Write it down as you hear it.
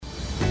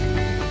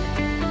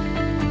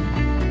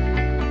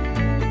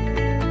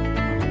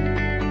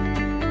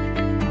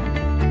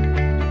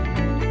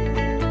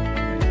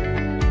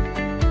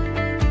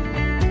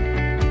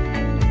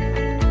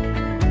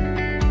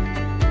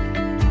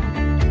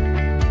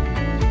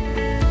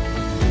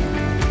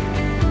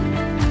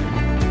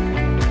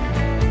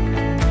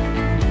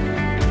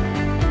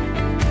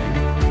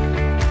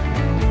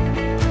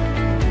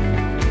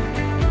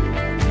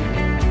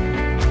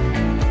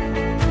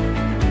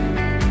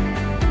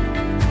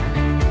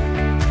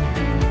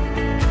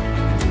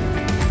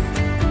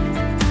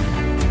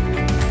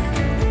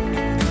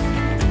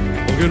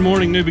Good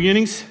morning, New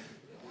Beginnings.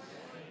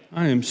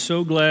 I am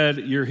so glad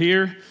you're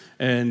here.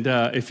 And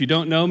if you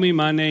don't know me,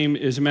 my name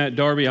is Matt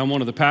Darby. I'm one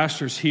of the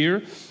pastors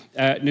here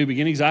at New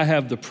Beginnings. I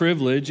have the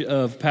privilege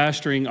of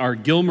pastoring our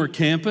Gilmer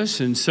campus.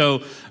 And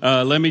so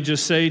let me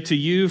just say to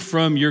you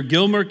from your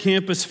Gilmer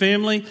campus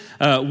family,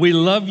 we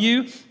love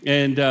you.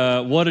 And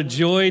what a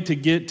joy to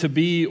get to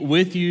be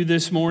with you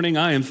this morning.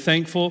 I am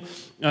thankful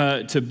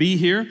to be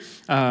here.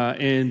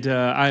 And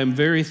I am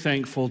very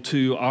thankful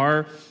to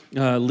our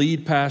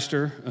lead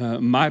pastor,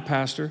 my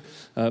pastor,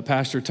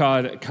 Pastor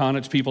Todd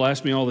Conitz. People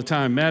ask me all the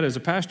time, Matt, as a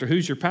pastor,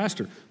 who's your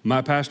pastor?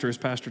 My pastor is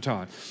Pastor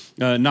Todd.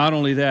 Not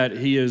only that,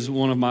 he is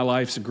one of my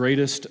life's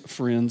greatest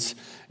friends,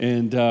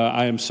 and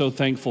I am so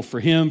thankful for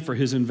him, for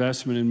his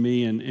investment in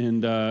me.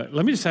 And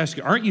let me just ask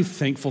you, aren't you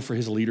thankful for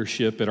his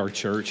leadership at our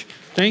church?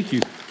 Thank you.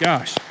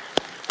 Gosh.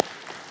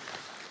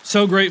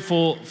 So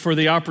grateful for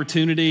the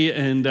opportunity,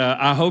 and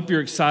I hope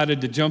you're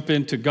excited to jump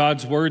into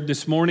God's Word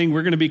this morning.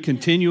 We're going to be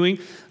continuing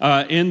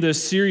in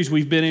this series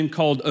we've been in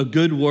called A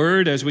Good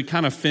Word as we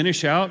kind of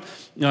finish out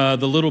the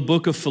little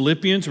book of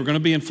Philippians. We're going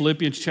to be in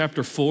Philippians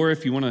chapter 4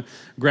 if you want to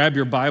grab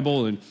your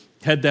Bible and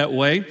head that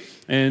way.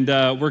 And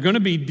we're going to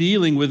be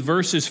dealing with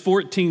verses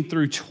 14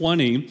 through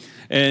 20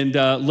 and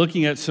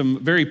looking at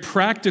some very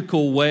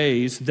practical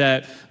ways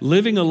that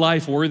living a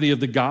life worthy of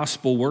the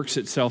gospel works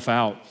itself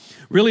out.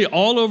 Really,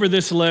 all over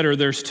this letter,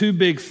 there's two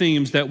big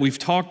themes that we've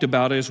talked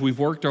about as we've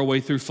worked our way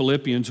through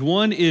Philippians.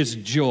 One is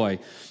joy.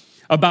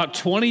 About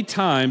 20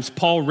 times,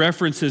 Paul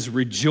references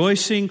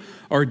rejoicing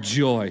or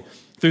joy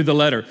through the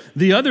letter.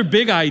 The other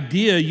big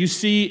idea you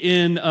see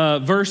in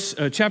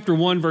chapter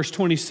 1, verse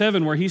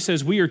 27, where he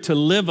says we are to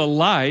live a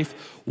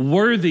life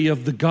worthy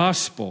of the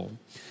gospel.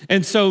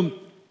 And so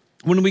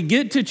when we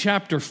get to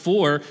chapter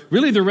 4,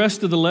 really the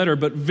rest of the letter,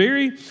 but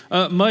very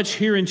much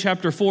here in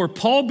chapter 4,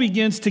 Paul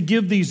begins to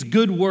give these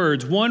good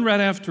words, one right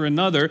after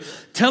another,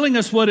 telling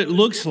us what it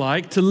looks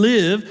like to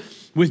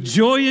live with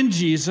joy in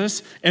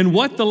Jesus and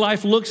what the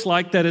life looks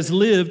like that is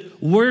lived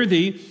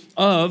worthy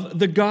of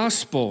the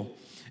gospel.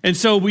 And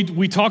so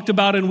we talked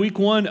about in week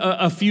 1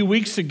 a few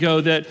weeks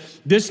ago that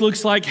this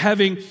looks like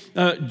having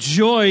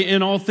joy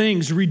in all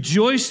things,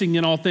 rejoicing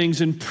in all things,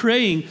 and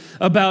praying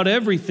about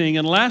everything.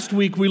 And last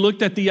week we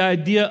looked at the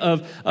idea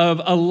of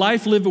a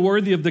life lived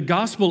worthy of the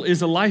gospel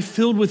is a life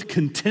filled with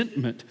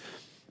contentment.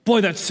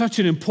 Boy, that's such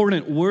an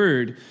important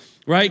word,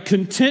 right?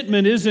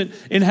 Contentment isn't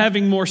in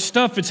having more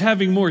stuff, it's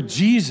having more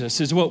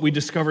Jesus is what we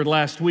discovered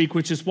last week,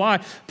 which is why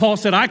Paul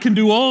said, I can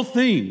do all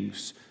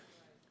things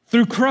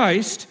through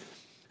Christ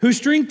who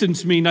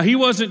strengthens me. Now, he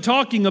wasn't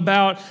talking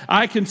about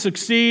I can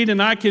succeed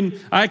and I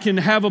can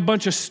have a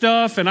bunch of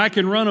stuff and I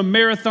can run a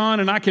marathon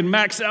and I can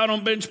max out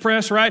on bench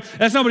press, right?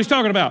 That's not what he's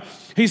talking about.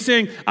 He's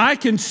saying I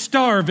can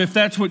starve if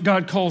that's what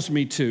God calls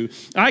me to.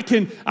 I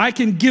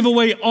can give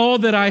away all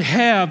that I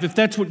have if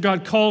that's what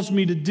God calls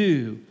me to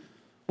do.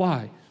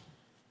 Why?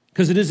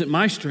 Because it isn't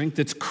my strength,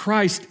 it's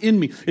Christ in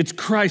me. It's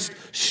Christ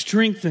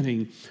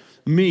strengthening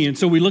me. And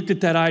so we looked at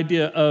that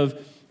idea of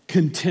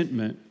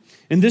contentment.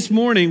 And this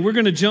morning, we're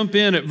going to jump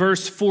in at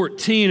verse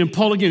 14. And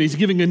Paul, again, he's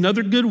giving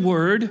another good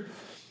word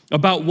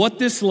about what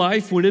this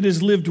life, when it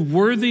is lived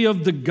worthy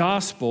of the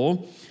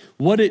gospel,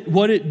 what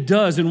it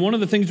does. And one of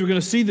the things we're going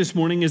to see this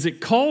morning is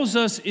it calls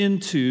us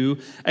into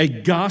a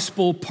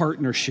gospel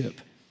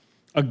partnership.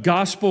 A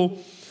gospel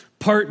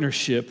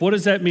partnership. What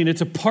does that mean?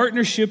 It's a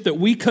partnership that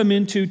we come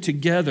into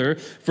together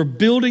for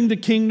building the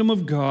kingdom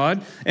of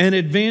God and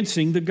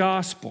advancing the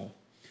gospel.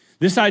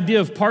 This idea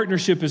of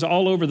partnership is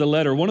all over the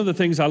letter. One of the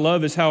things I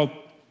love is how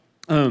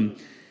Paul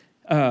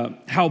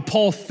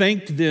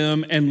thanked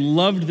them and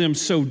loved them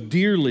so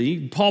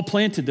dearly. Paul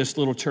planted this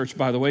little church,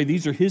 by the way.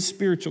 These are his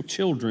spiritual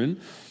children,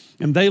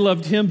 and they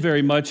loved him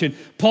very much. And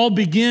Paul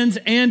begins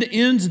and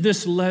ends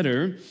this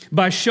letter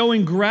by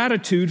showing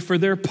gratitude for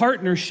their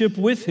partnership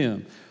with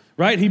him,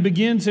 right? He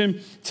begins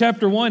in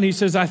chapter 1. He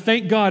says, I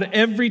thank God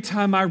every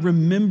time I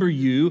remember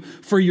you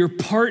for your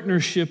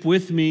partnership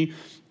with me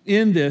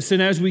in this.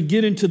 And as we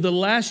get into the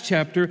last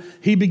chapter,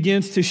 he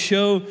begins to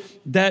show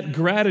that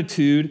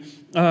gratitude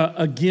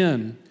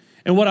again.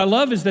 And what I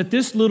love is that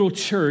this little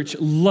church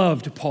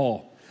loved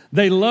Paul.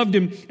 They loved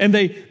him and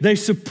they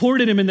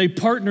supported him and they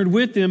partnered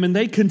with him and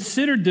they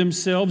considered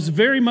themselves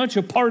very much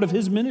a part of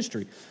his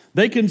ministry.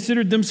 They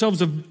considered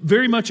themselves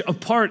very much a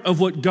part of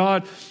what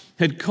God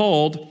had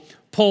called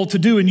Paul to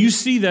do. And you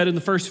see that in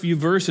the first few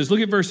verses.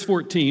 Look at verse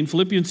 14,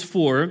 Philippians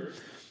 4,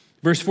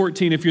 verse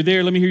 14. If you're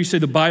there, let me hear you say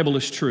the Bible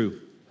is true.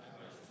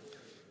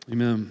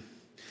 Amen.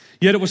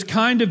 Yet it was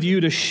kind of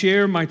you to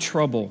share my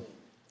trouble.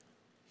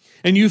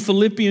 And you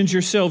Philippians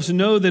yourselves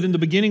know that in the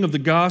beginning of the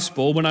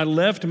gospel, when I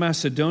left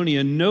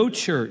Macedonia, no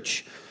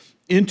church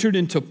entered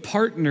into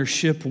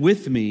partnership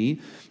with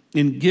me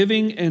in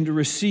giving and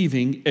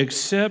receiving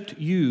except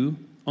you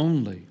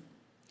only.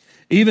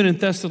 Even in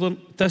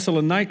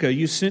Thessalonica,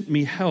 you sent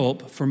me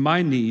help for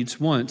my needs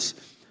once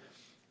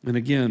and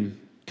again.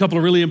 A couple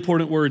of really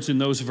important words in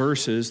those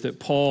verses that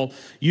Paul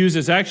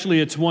uses. Actually,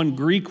 it's one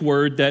Greek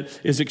word that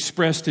is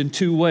expressed in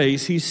two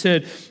ways. He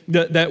said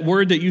that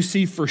word that you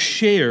see for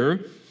share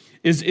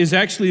is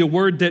actually a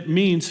word that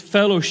means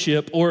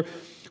fellowship or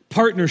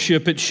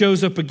partnership. It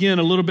shows up again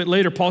a little bit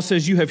later. Paul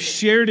says, you have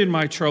shared in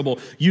my trouble.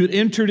 You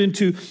entered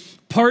into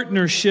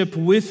partnership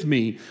with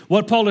me.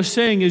 What Paul is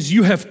saying is,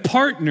 you have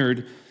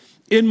partnered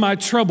in my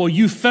trouble.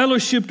 You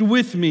fellowshipped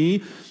with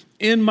me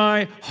in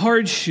my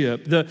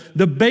hardship.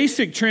 The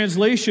basic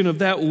translation of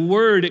that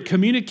word, it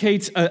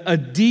communicates a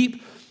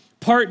deep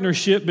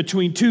partnership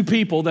between two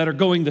people that are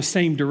going the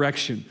same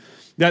direction.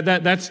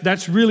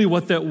 That's really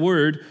what that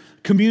word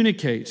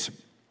communicates.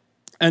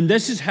 And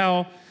this is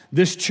how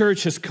this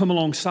church has come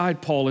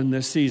alongside Paul in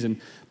this season.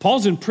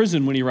 Paul's in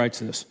prison when he writes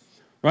this,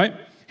 right?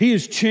 He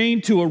is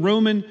chained to a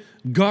Roman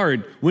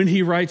guard when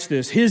he writes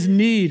this. His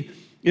need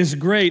is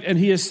great, and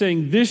he is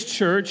saying, this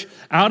church,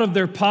 out of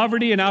their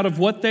poverty and out of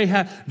what they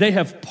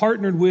have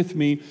partnered with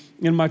me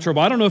in my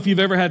trouble. I don't know if you've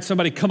ever had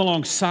somebody come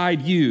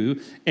alongside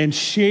you and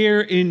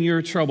share in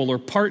your trouble or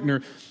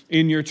partner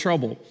in your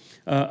trouble.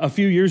 A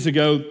few years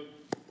ago,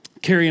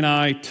 Carrie and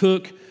I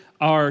took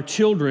our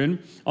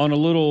children on a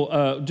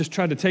little, just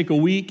tried to take a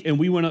week, and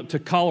we went up to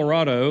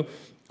Colorado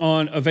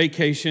on a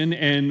vacation,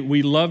 and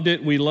we loved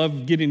it. We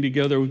loved getting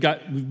together. We've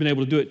been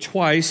able to do it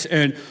twice,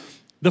 and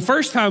the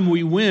first time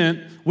we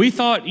went, we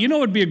thought, it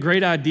would be a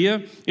great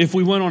idea if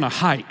we went on a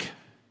hike.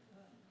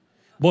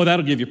 Boy,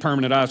 that'll give you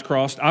permanent eyes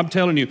crossed. I'm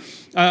telling you.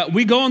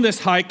 We go on this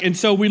hike, and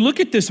so we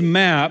look at this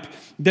map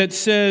that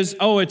says,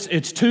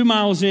 it's 2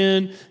 miles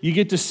in, you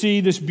get to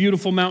see this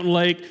beautiful mountain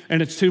lake,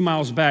 and it's 2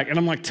 miles back. And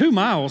I'm like, 2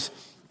 miles?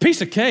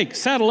 Piece of cake,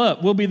 saddle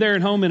up. We'll be there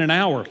and home in an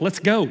hour. Let's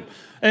go.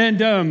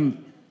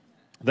 And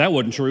that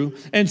wasn't true.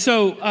 And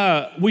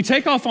so we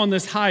take off on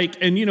this hike,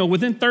 and,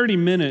 within 30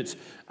 minutes,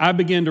 I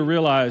began to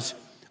realize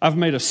I've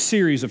made a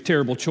series of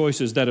terrible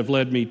choices that have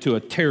led me to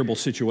a terrible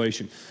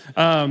situation.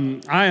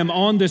 I am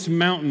on this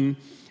mountain,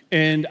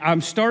 and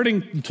I'm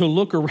starting to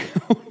look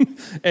around,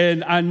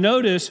 and I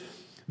notice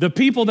the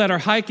people that are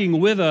hiking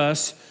with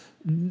us,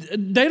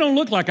 they don't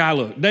look like I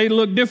look. They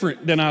look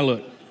different than I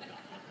look.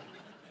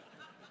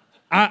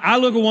 I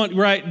look at one,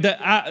 right?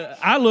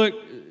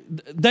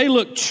 They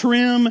look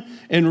trim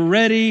and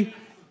ready,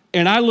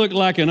 and I look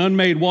like an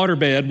unmade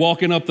waterbed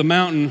walking up the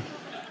mountain.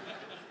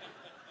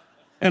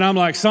 And I'm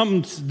like,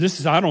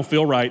 I don't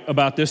feel right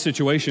about this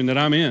situation that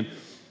I'm in,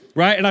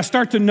 right? And I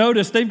start to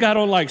notice they've got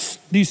on like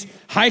these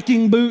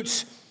hiking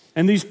boots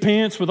and these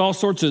pants with all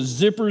sorts of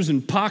zippers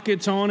and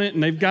pockets on it,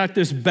 and they've got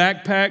this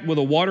backpack with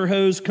a water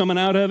hose coming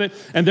out of it,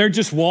 and they're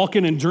just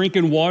walking and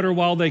drinking water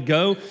while they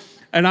go.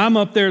 And I'm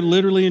up there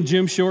literally in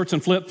gym shorts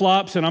and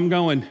flip-flops, and I'm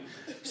going,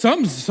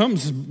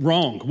 something's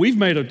wrong. We've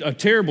made a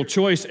terrible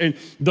choice, and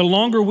the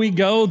longer we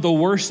go, the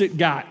worse it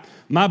got.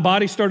 My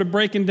body started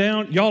breaking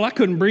down. Y'all, I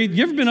couldn't breathe.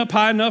 You ever been up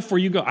high enough where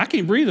you go, I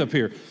can't breathe up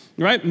here,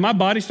 right? My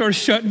body started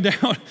shutting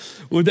down.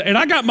 And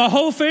I got my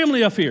whole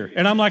family up here.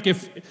 And I'm like,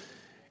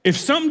 if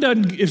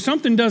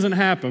something doesn't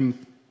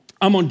happen,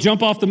 I'm going to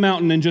jump off the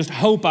mountain and just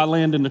hope I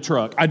land in the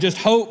truck. I just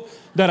hope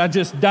that I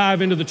just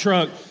dive into the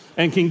truck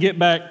and can get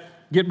back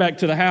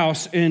to the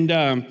house. And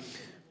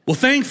well,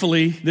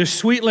 thankfully, this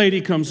sweet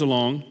lady comes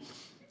along.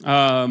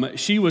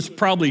 She was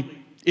probably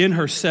in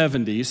her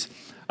 70s.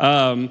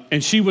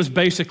 And she was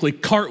basically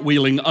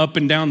cartwheeling up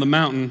and down the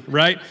mountain,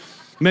 right?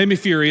 Made me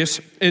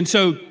furious. And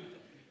so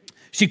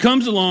she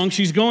comes along,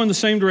 she's going the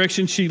same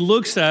direction, she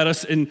looks at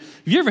us, and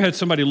have you ever had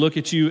somebody look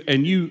at you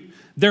and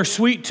they're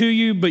sweet to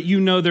you, but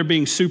they're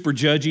being super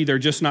judgy, they're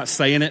just not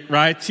saying it,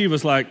 right? She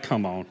was like,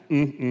 come on,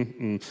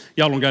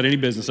 y'all don't got any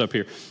business up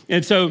here.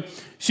 And so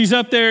she's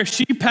up there,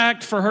 she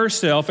packed for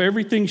herself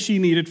everything she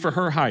needed for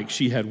her hike.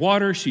 She had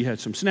water, she had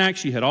some snacks,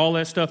 she had all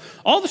that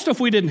stuff, all the stuff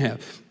we didn't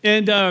have.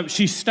 And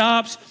she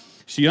stops,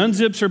 she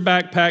unzips her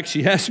backpack,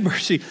 she has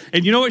mercy,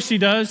 and you know what she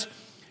does?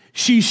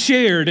 She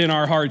shared in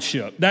our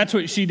hardship. That's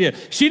what she did.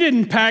 She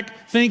didn't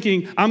pack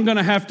thinking, I'm going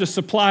to have to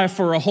supply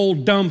for a whole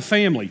dumb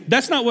family.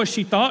 That's not what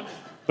she thought,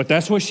 but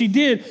that's what she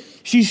did.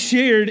 She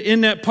shared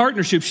in that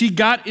partnership. She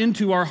got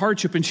into our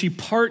hardship and she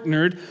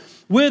partnered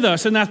with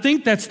us. And I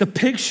think that's the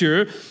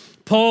picture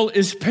Paul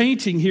is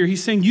painting here.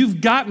 He's saying you've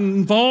gotten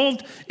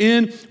involved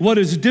in what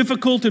is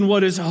difficult and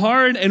what is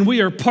hard, and we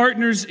are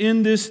partners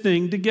in this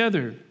thing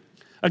together.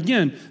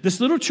 Again, this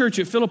little church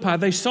at Philippi,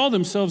 they saw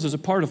themselves as a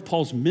part of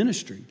Paul's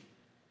ministry.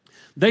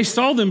 They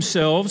saw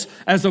themselves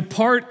as a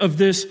part of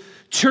this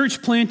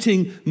church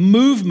planting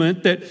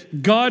movement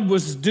that God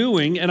was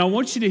doing. And I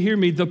want you to hear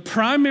me. The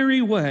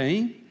primary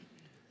way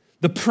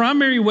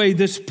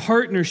this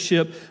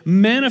partnership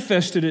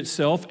manifested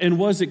itself and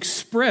was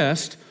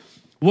expressed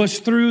was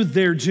through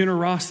their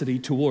generosity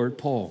toward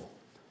Paul.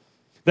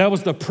 That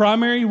was the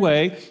primary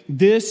way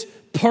this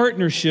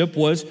partnership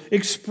was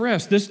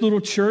expressed. This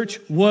little church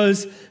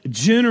was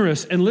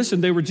generous. And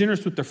listen, they were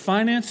generous with their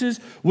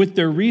finances, with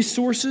their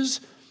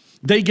resources.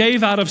 They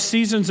gave out of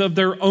seasons of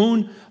their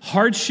own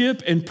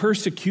hardship and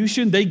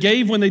persecution. They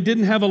gave when they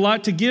didn't have a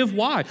lot to give.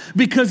 Why?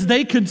 Because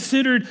they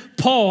considered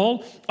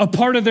Paul a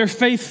part of their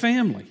faith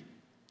family.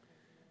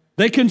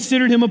 They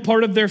considered him a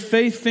part of their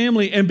faith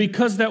family, and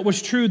because that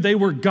was true, they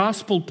were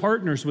gospel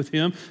partners with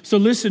him. So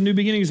listen, New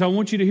Beginnings, I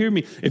want you to hear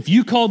me. If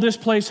you call this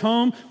place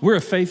home, we're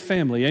a faith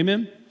family,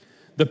 amen?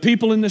 The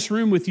people in this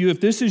room with you, if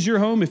this is your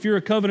home, if you're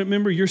a covenant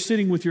member, you're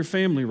sitting with your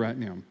family right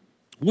now.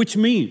 Which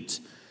means,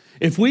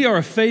 if we are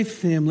a faith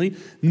family,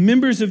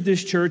 members of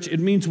this church, it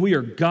means we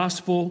are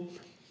gospel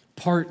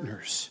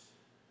partners.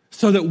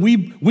 So that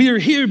we are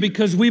here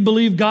because we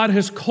believe God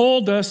has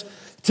called us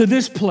to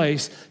this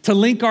place to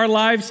link our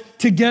lives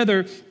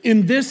together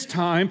in this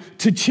time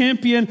to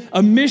champion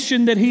a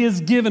mission that He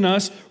has given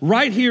us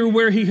right here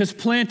where He has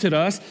planted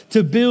us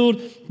to build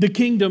the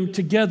kingdom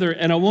together.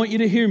 And I want you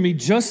to hear me,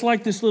 just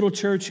like this little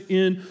church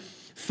in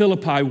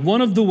Philippi, one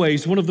of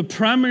the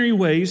primary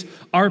ways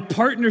our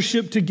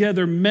partnership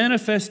together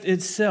manifests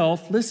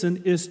itself,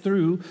 listen, is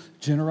through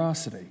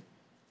generosity.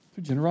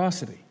 Through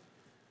generosity.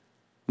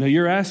 Now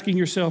you're asking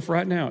yourself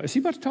right now, is he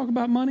about to talk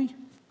about money?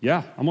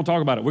 Yeah, I'm going to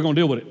talk about it. We're going to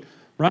deal with it.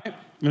 Right?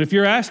 And if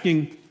you're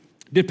asking,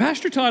 did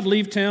Pastor Todd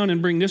leave town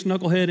and bring this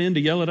knucklehead in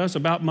to yell at us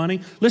about money?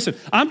 Listen,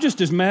 I'm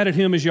just as mad at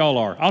him as y'all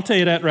are. I'll tell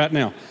you that right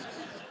now.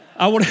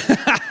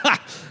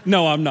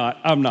 No, I'm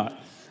not.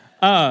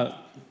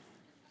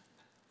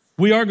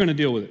 We are going to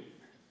deal with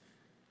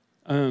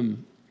it.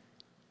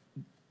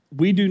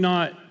 We do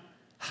not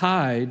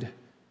hide.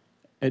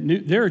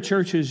 There are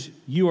churches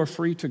you are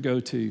free to go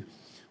to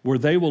where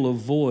they will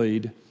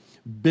avoid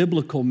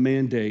biblical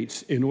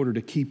mandates in order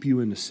to keep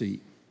you in the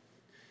seat.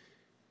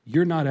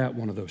 You're not at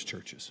one of those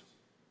churches.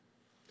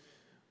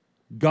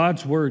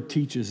 God's word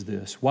teaches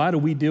this. Why do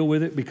we deal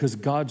with it? Because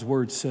God's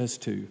word says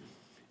to.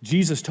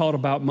 Jesus taught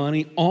about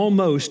money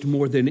almost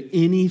more than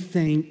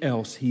anything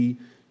else He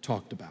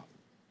talked about.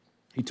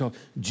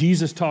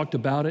 Jesus talked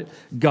about it.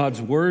 God's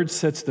word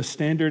sets the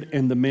standard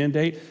and the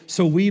mandate.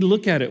 So we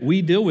look at it,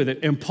 we deal with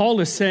it. And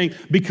Paul is saying,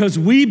 because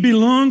we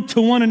belong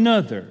to one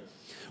another,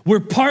 we're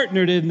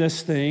partnered in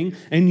this thing,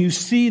 and you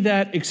see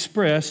that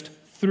expressed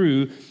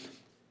through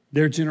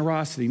their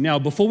generosity. Now,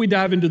 before we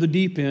dive into the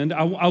deep end,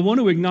 I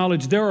want to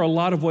acknowledge there are a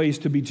lot of ways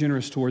to be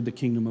generous toward the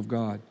kingdom of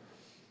God.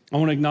 I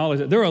want to acknowledge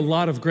that there are a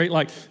lot of great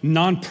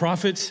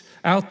nonprofits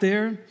out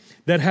there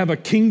that have a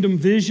kingdom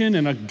vision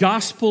and a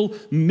gospel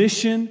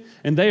mission,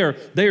 and they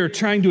are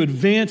trying to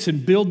advance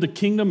and build the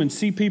kingdom and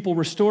see people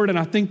restored, and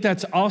I think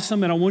that's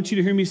awesome, and I want you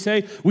to hear me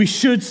say, we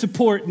should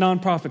support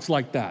nonprofits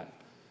like that.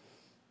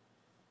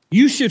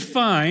 You should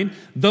find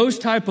those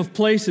type of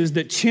places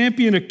that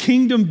champion a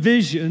kingdom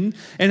vision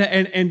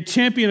and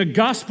champion a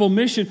gospel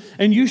mission,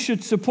 and you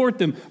should support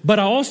them. But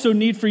I also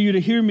need for you to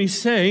hear me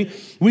say,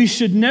 we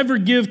should never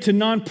give to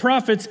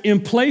nonprofits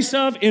in place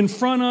of, in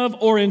front of,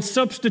 or in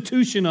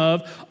substitution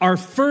of our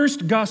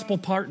first gospel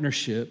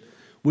partnership,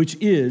 which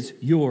is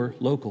your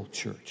local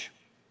church.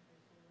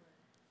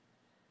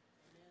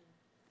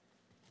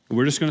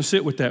 We're just going to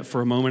sit with that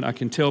for a moment. I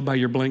can tell by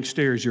your blank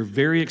stares, you're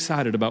very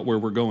excited about where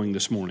we're going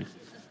this morning.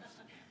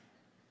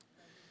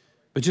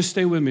 But just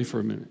stay with me for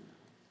a minute.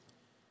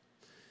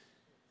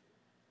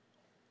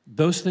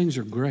 Those things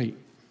are great.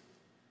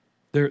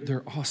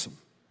 They're awesome.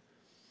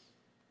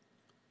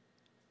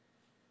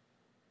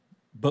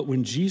 But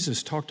when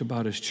Jesus talked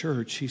about His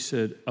church, He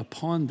said,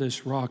 upon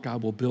this rock I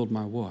will build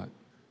my what?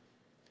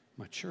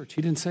 My church.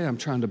 He didn't say I'm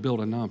trying to build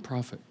a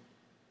nonprofit.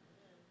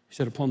 He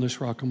said, upon this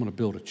rock, I'm going to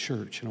build a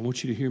church. And I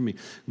want you to hear me.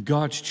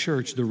 God's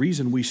church, the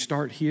reason we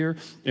start here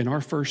and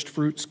our first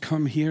fruits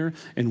come here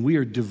and we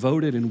are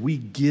devoted and we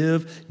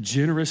give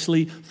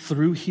generously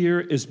through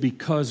here is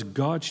because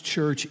God's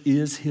church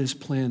is His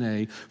plan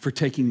A for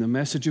taking the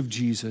message of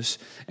Jesus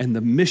and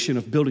the mission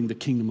of building the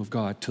kingdom of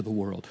God to the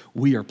world.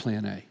 We are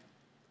plan A.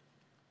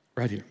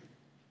 Right here.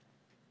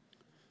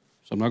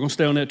 So I'm not going to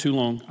stay on that too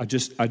long. I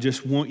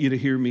just want you to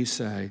hear me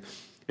say,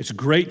 it's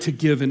great to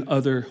give in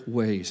other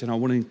ways, and I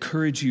want to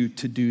encourage you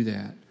to do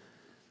that,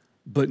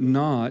 but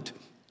not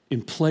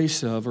in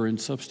place of or in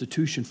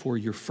substitution for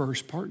your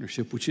first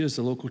partnership, which is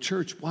the local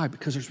church. Why?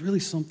 Because there's really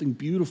something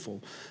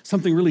beautiful,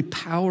 something really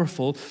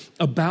powerful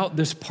about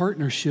this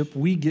partnership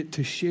we get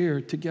to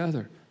share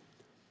together.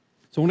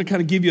 So I want to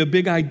kind of give you a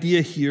big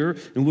idea here,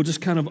 and we'll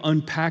just kind of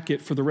unpack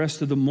it for the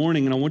rest of the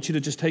morning, and I want you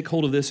to just take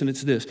hold of this, and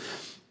it's this.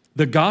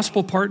 The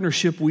gospel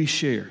partnership we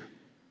share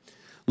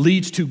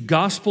leads to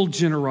gospel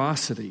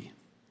generosity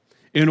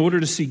in order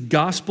to see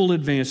gospel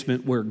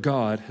advancement where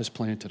God has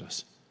planted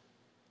us.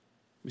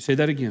 Let me say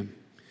that again.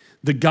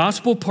 The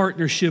gospel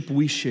partnership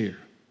we share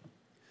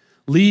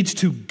leads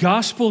to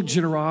gospel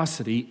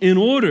generosity in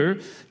order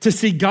to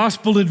see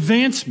gospel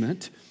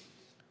advancement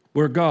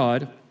where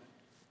God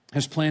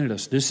has planted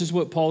us. This is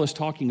what Paul is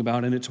talking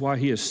about, and it's why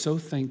he is so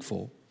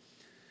thankful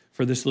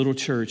for this little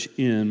church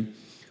in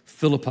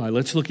Philippi.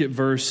 Let's look at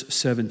verse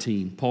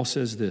 17. Paul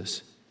says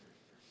this.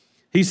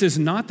 He says,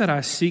 not that I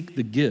seek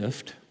the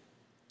gift,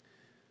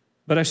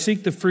 but I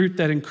seek the fruit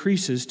that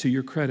increases to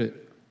your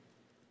credit.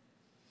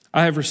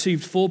 I have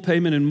received full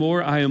payment and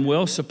more. I am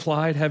well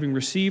supplied, having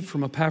received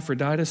from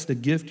Epaphroditus the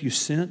gift you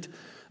sent,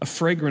 a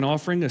fragrant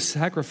offering, a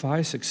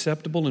sacrifice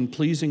acceptable and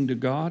pleasing to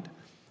God.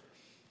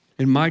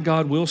 And my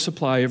God will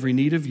supply every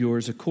need of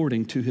yours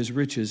according to His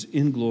riches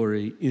in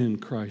glory in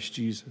Christ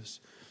Jesus.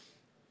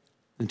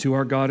 And to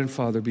our God and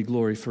Father be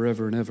glory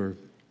forever and ever.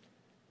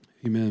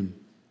 Amen.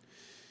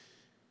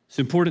 It's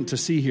important to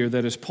see here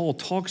that as Paul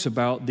talks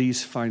about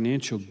these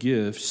financial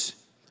gifts,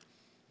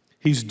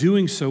 he's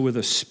doing so with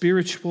a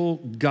spiritual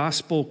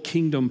gospel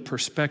kingdom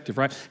perspective,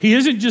 right? He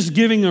isn't just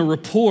giving a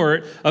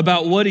report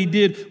about what he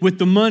did with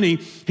the money.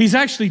 He's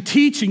actually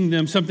teaching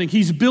them something.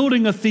 He's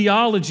building a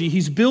theology.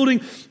 He's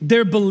building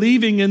their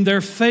believing and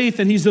their faith,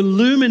 and he's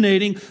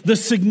illuminating the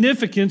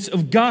significance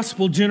of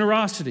gospel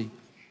generosity.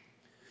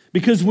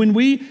 Because when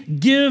we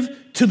give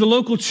to the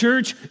local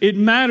church, it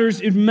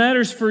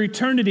matters for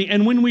eternity.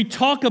 And when we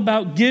talk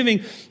about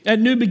giving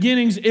at New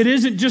Beginnings, it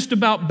isn't just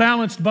about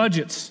balanced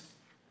budgets.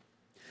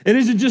 It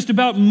isn't just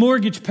about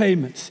mortgage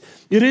payments.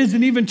 It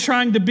isn't even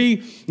trying to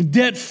be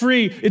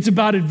debt-free. It's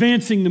about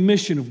advancing the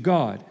mission of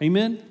God.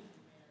 Amen?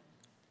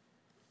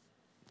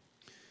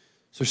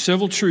 So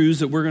several truths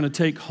that we're going to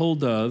take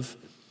hold of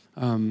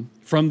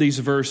from these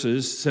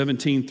verses,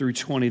 17 through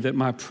 20, that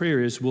my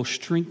prayer is will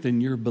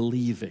strengthen your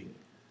believing.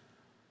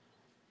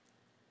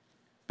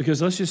 Because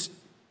let's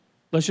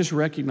just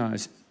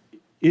recognize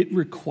it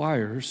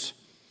requires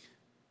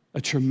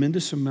a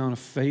tremendous amount of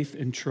faith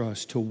and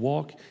trust to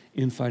walk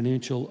in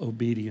financial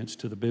obedience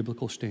to the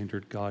biblical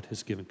standard God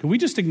has given. Can we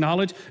just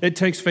acknowledge it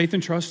takes faith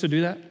and trust to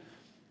do that?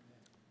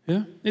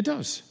 Yeah, it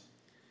does.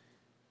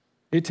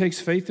 It takes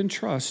faith and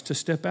trust to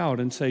step out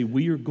and say,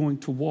 we are going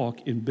to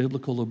walk in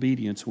biblical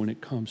obedience when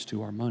it comes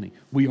to our money.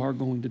 We are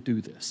going to do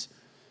this.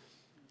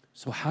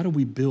 So how do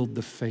we build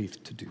the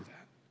faith to do that?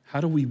 How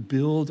do we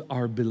build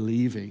our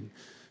believing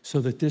so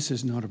that this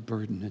is not a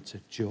burden, it's a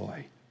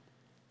joy?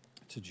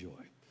 It's a joy.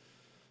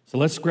 So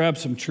let's grab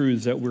some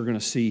truths that we're going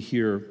to see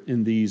here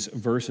in these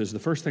verses. The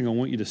first thing I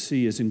want you to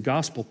see is in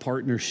gospel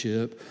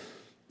partnership,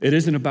 it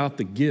isn't about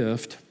the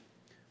gift,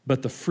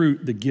 but the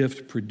fruit the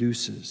gift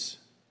produces.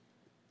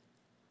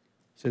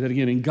 Say that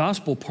again. In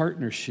gospel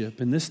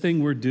partnership, in this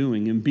thing we're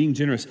doing, in being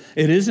generous,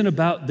 it isn't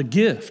about the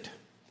gift,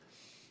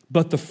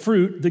 but the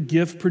fruit the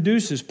gift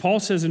produces. Paul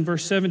says in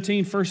verse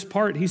 17, first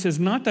part, he says,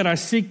 not that I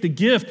seek the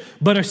gift,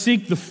 but I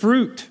seek the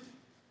fruit.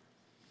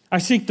 I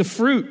seek the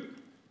fruit.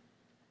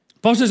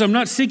 Paul says, I'm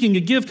not seeking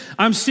a gift.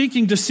 I'm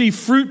seeking to see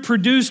fruit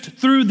produced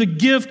through the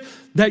gift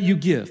that you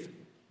give.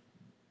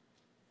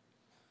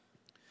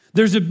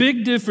 There's a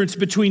big difference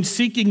between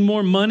seeking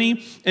more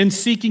money and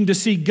seeking to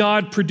see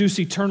God produce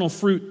eternal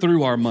fruit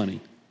through our money.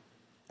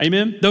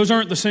 Amen? Those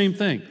aren't the same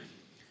thing.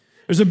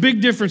 There's a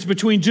big difference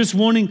between just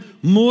wanting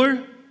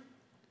more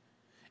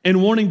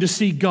and wanting to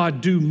see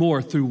God do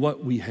more through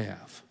what we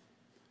have.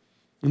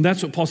 And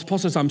that's what Paul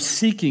says, I'm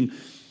seeking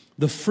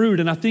the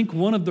fruit. And I think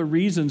one of the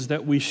reasons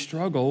that we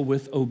struggle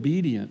with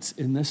obedience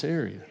in this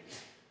area,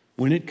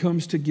 when it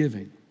comes to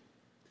giving,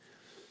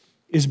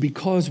 is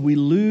because we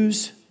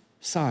lose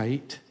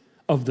sight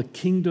of the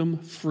kingdom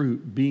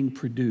fruit being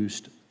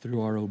produced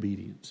through our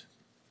obedience.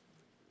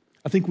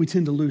 I think we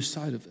tend to lose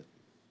sight of it.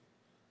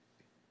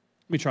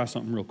 Let me try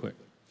something real quick.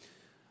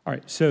 All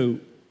right, so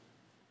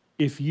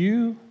if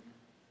you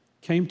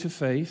came to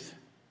faith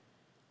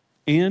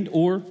and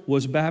or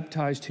was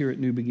baptized here at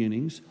New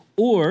Beginnings,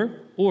 or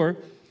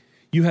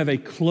you have a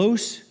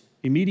close,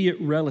 immediate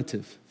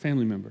relative,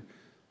 family member,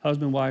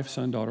 husband, wife,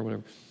 son, daughter,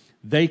 whatever,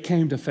 they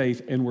came to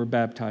faith and were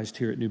baptized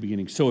here at New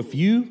Beginnings. So if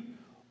you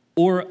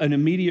or an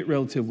immediate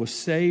relative was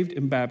saved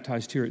and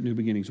baptized here at New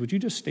Beginnings, would you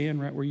just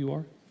stand right where you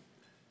are?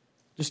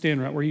 Just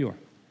stand right where you are.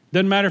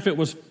 Doesn't matter if it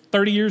was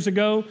 30 years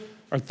ago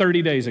or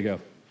 30 days ago.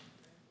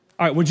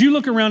 All right, would you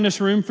look around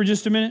this room for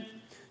just a minute?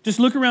 Just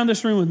look around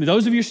this room with me.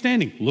 Those of you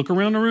standing, look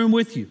around the room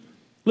with you.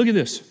 Look at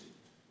this.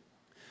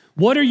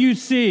 What are you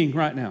seeing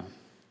right now?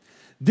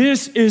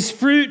 This is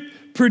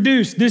fruit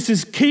produced. This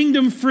is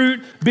kingdom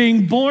fruit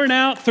being born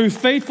out through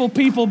faithful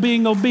people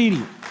being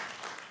obedient.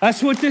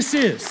 That's what this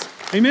is.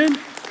 Amen?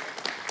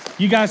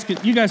 You guys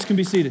can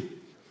be seated.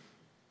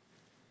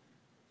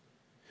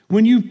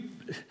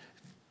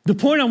 The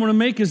point I want to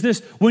make is this: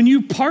 when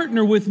you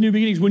partner with New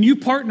Beginnings, when you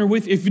partner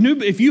with,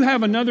 if you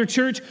have another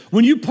church,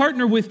 when you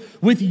partner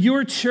with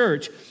your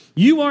church,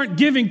 you aren't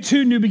giving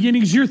to New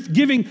Beginnings, you're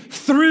giving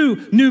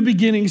through New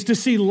Beginnings to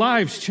see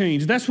lives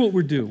change. That's what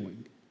we're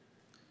doing.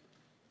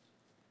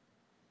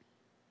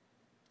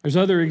 There's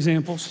other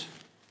examples.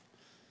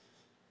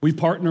 We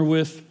partner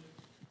with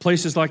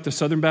places like the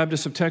Southern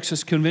Baptist of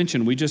Texas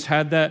Convention. We just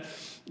had that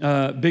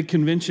big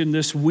convention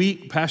this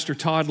week. Pastor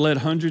Todd led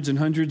hundreds and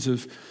hundreds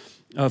of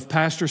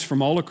pastors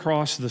from all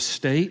across the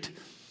state.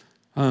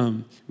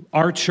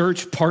 Our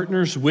church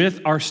partners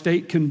with our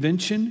state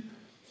convention.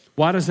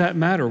 Why does that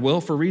matter?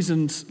 Well, for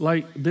reasons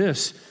like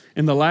this.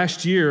 In the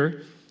last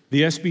year,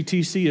 the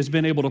SBTC has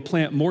been able to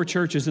plant more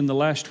churches in the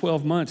last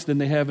 12 months than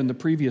they have in the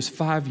previous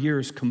 5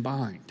 years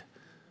combined.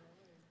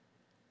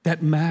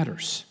 That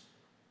matters.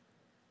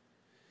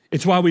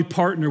 It's why we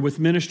partner with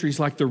ministries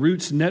like the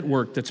Roots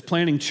Network that's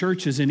planting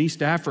churches in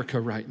East Africa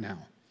right now.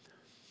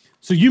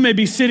 So you may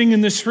be sitting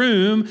in this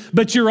room,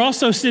 but you're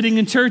also sitting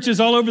in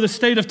churches all over the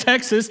state of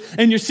Texas,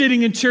 and you're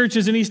sitting in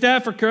churches in East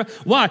Africa.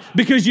 Why?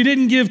 Because you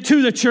didn't give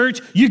to the church,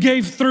 you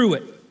gave through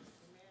it.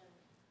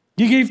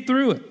 You gave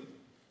through it.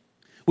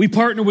 We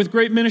partner with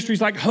great ministries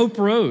like Hope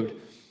Road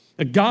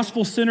a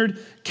gospel-centered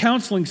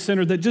counseling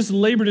center that just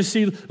labor to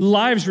see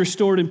lives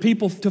restored and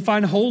people to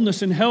find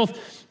wholeness and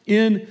health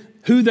in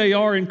who they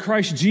are in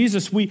Christ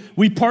Jesus.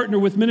 We partner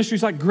with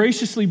ministries like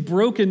Graciously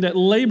Broken that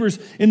labors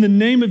in the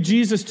name of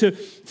Jesus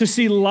to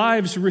see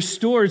lives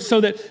restored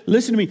so that,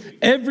 listen to me,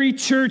 every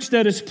church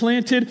that is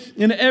planted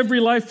and every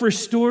life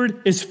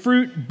restored is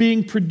fruit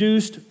being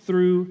produced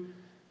through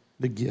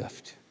the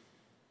gift.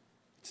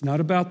 It's not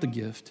about the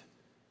gift,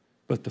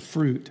 but the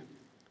fruit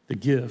the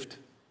gift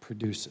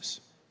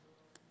produces.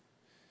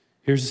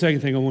 Here's the second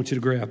thing I want you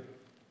to grab.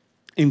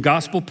 In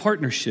gospel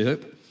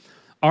partnership,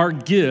 our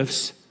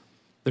gifts,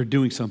 they're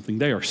doing something.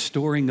 They are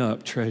storing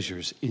up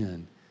treasures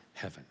in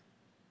heaven.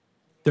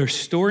 They're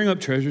storing up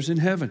treasures in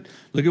heaven.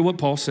 Look at what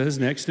Paul says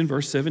next in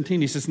verse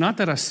 17. He says, not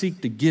that I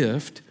seek the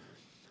gift,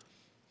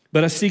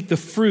 but I seek the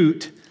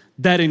fruit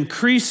that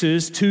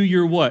increases to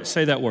your what?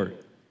 Say that word.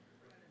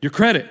 Your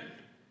credit.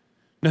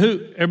 Now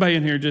everybody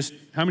in here, just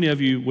how many of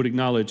you would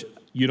acknowledge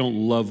you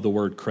don't love the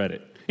word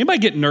credit? Anybody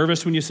get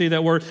nervous when you see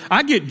that word?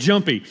 I get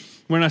jumpy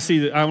when I see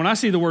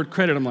the word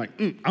credit. I'm like,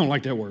 I don't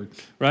like that word,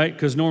 right?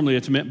 Because normally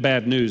it's meant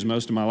bad news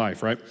most of my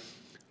life, right?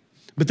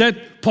 But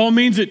that Paul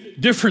means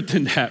it different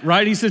than that,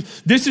 right? He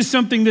says this is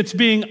something that's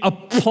being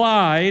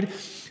applied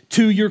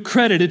to your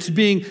credit. It's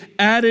being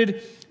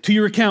added to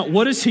your account.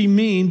 What does he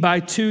mean by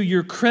to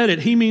your credit?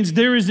 He means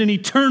there is an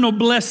eternal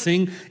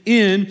blessing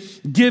in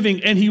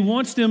giving, and he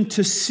wants them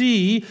to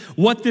see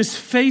what this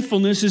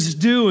faithfulness is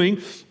doing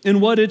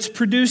and what it's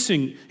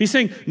producing. He's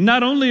saying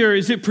not only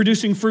is it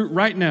producing fruit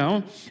right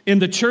now in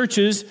the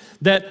churches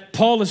that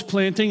Paul is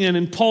planting and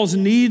in Paul's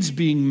needs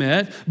being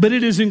met, but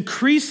it is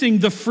increasing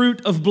the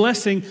fruit of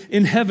blessing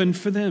in heaven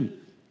for them.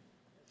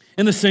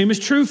 And the same is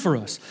true for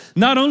us.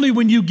 Not only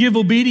when you give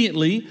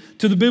obediently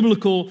to the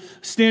biblical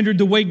standard,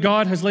 the way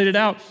God has laid it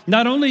out,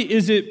 not only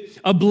is it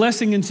a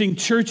blessing in seeing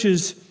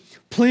churches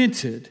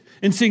planted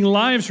and seeing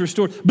lives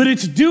restored, but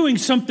it's doing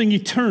something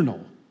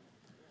eternal.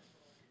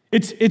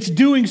 It's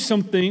doing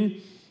something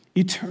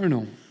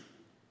eternal.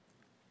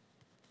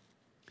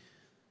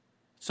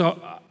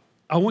 So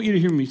I want you to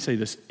hear me say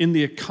this. In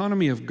the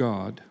economy of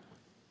God,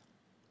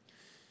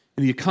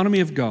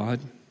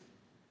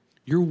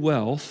 your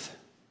wealth,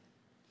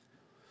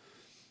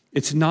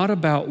 it's not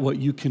about what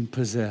you can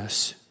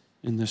possess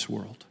in this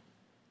world.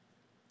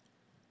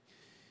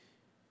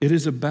 It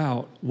is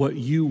about what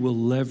you will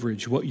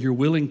leverage, what you're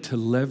willing to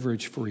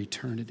leverage for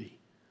eternity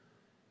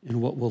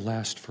and what will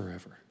last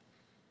forever.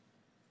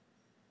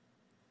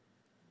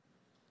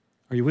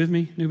 Are you with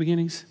me, New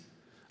Beginnings?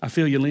 I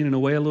feel you leaning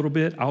away a little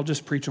bit. I'll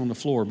just preach on the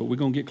floor, but we're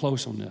going to get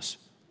close on this.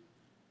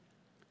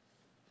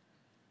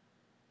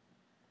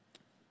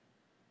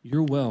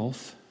 Your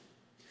wealth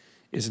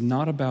is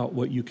not about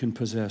what you can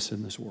possess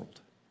in this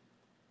world.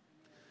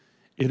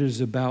 It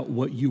is about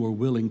what you are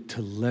willing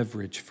to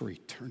leverage for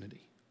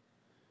eternity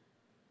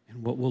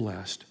and what will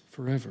last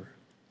forever.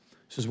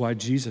 This is why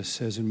Jesus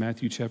says in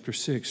Matthew chapter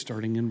 6,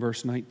 starting in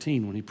verse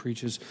 19, when he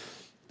preaches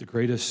the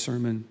greatest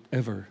sermon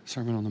ever,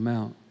 Sermon on the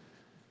Mount,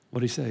 what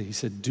did he say? He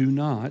said, do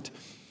not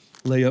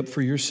lay up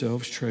for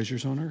yourselves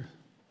treasures on earth,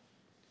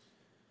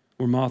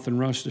 where moth and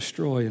rust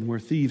destroy and where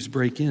thieves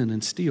break in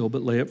and steal,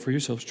 but lay up for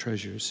yourselves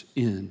treasures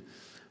in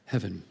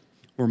heaven,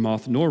 where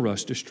moth nor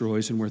rust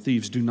destroys and where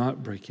thieves do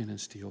not break in and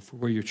steal. For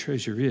where your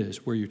treasure is,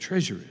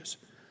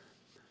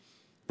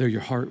 there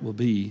your heart will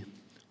be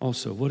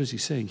also. What is he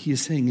saying? He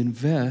is saying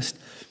invest,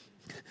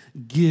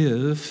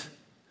 give,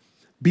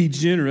 be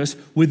generous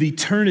with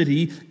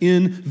eternity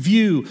in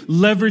view.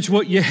 Leverage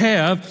what you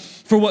have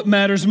for what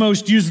matters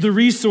most. Use the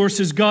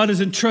resources God has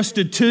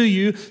entrusted to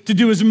you to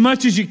do as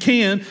much as you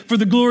can for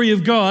the glory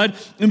of God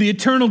and the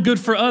eternal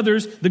good for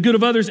others, the good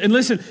of others. And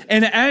listen,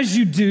 and as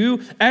you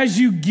do, as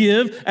you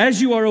give,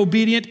 as you are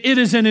obedient, it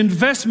is an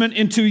investment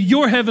into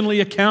your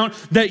heavenly account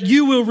that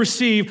you will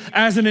receive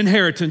as an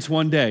inheritance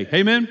one day.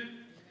 Amen?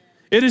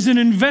 It is an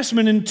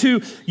investment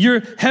into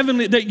your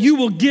heavenly, that you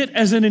will get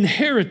as an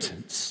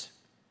inheritance.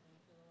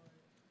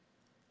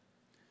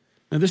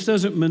 Now, this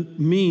doesn't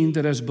mean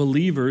that as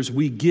believers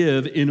we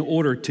give in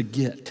order to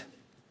get.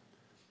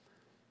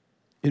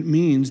 It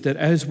means that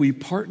as we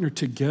partner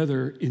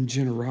together in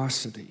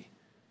generosity,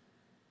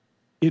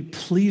 it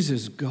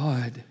pleases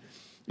God.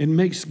 It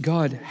makes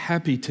God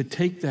happy to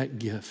take that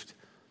gift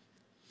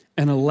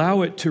and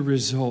allow it to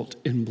result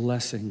in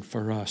blessing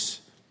for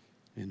us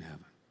in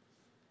heaven.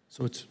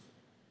 So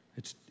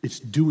it's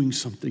doing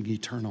something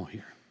eternal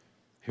here.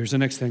 Here's the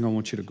next thing I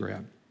want you to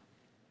grab.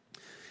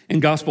 In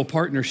gospel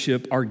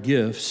partnership, our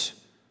gifts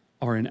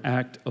are an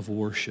act of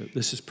worship.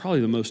 This is probably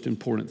the most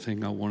important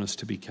thing I want us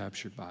to be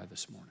captured by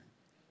this morning.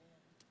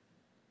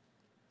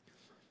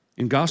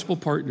 In gospel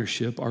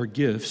partnership, our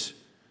gifts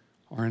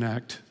are an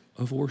act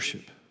of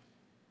worship.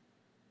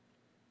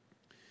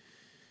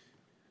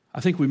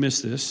 I think we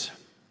miss this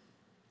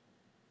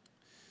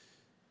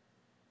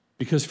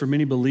because for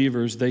many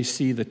believers, they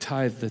see the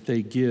tithe that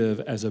they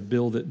give as a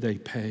bill that they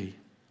pay,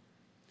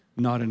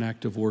 not an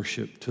act of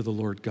worship to the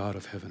Lord God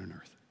of heaven and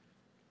earth.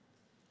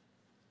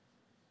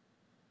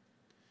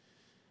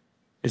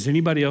 Is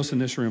anybody else in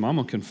this room, I'm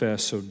going to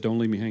confess, so don't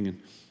leave me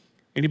hanging.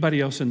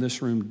 Anybody else in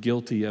this room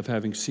guilty of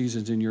having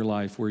seasons in your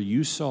life where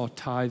you saw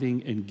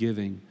tithing and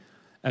giving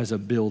as a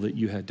bill that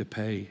you had to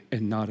pay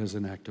and not as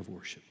an act of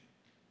worship?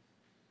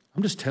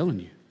 I'm just telling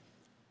you.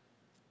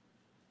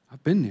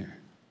 I've been there.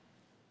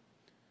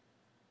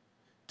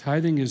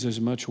 Tithing is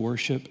as much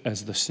worship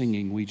as the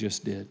singing we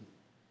just did.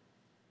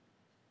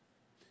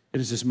 It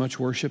is as much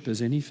worship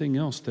as anything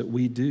else that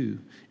we do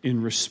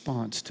in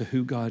response to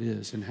who God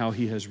is and how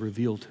he has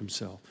revealed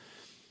himself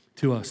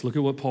to us. Look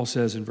at what Paul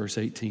says in verse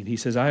 18. He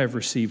says, I have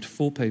received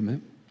full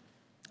payment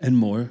and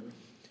more,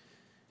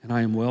 and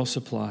I am well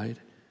supplied,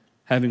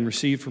 having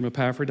received from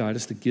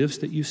Epaphroditus the gifts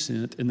that you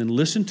sent. And then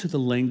listen to the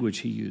language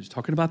he used,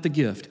 talking about the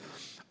gift,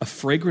 a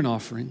fragrant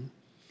offering,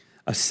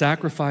 a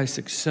sacrifice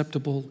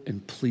acceptable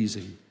and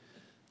pleasing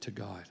to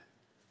God.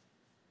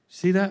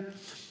 See that?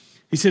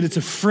 He said it's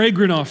a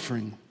fragrant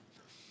offering.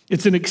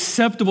 It's an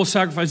acceptable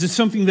sacrifice. It's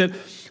something that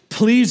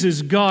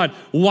pleases God.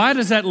 Why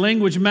does that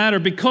language matter?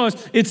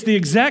 Because it's the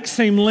exact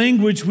same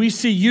language we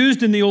see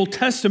used in the Old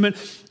Testament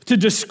to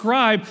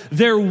describe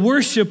their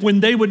worship when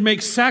they would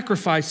make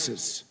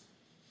sacrifices.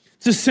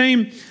 It's the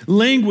same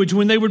language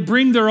when they would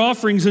bring their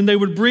offerings and they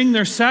would bring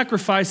their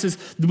sacrifices.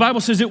 The Bible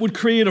says it would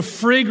create a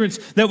fragrance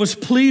that was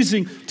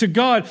pleasing to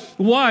God.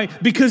 Why?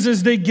 Because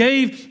as they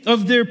gave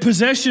of their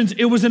possessions,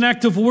 it was an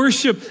act of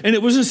worship and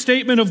it was a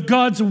statement of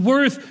God's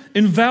worth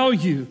and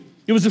value.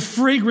 It was a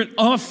fragrant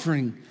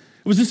offering.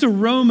 It was this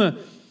aroma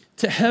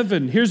to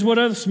heaven. Here's what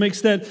else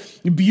makes that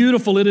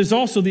beautiful. It is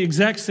also the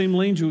exact same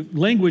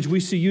language we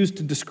see used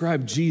to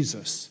describe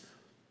Jesus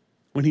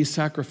when he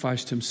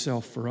sacrificed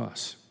himself for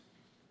us.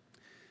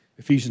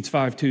 Ephesians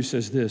 5:2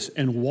 says this,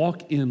 and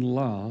walk in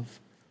love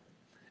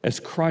as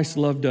Christ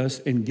loved us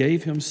and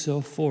gave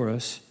himself for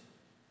us,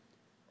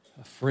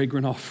 a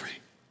fragrant offering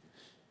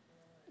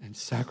and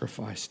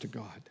sacrifice to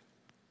God.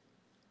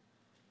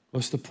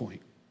 What's the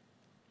point?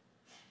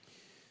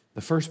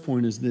 The first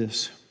point is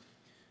this.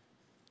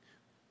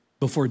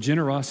 Before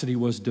generosity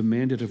was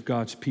demanded of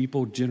God's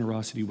people,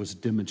 generosity was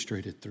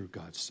demonstrated through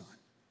God's Son.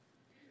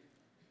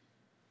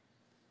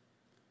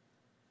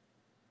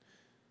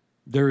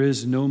 There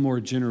is no more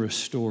generous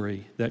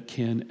story that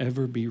can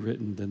ever be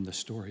written than the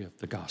story of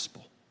the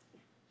gospel.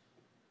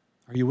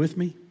 Are you with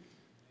me?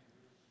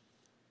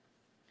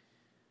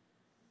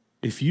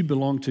 If you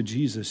belong to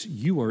Jesus,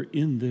 you are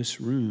in this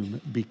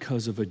room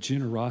because of a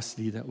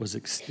generosity that was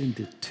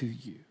extended to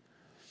you.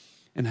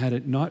 And had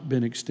it not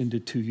been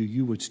extended to you,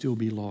 you would still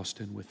be lost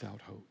and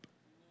without hope.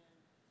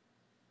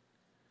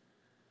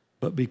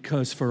 But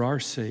because for our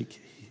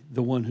sake,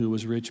 the one who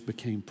was rich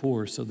became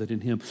poor, so that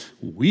in him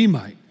we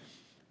might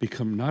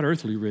become not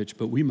earthly rich,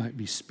 but we might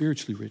be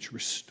spiritually rich,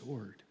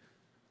 restored.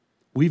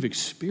 We've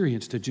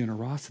experienced a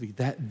generosity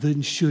that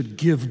then should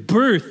give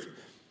birth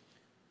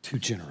to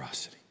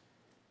generosity.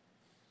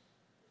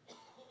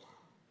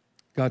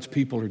 God's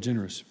people are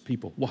generous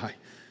people. Why?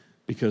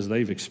 Because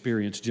they've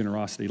experienced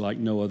generosity like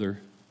no other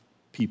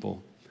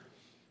people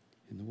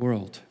in the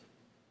world.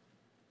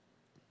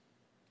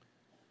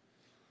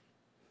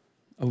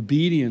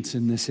 Obedience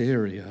in this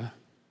area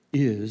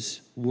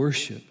is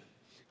worship.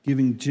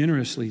 Giving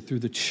generously through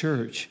the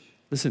church.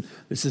 Listen,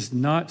 this is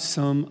not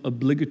some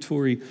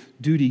obligatory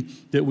duty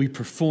that we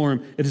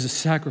perform. It is a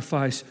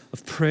sacrifice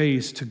of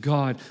praise to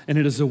God, and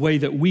it is a way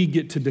that we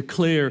get to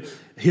declare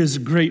his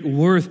great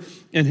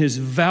worth and his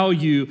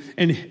value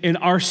and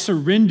our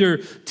surrender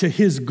to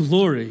his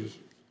glory.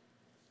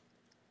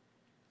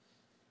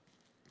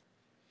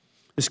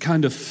 This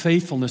kind of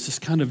faithfulness, this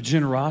kind of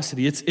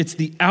generosity, it's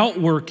the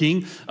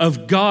outworking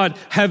of God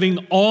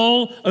having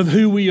all of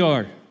who we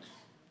are.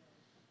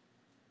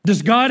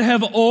 Does God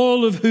have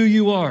all of who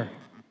you are?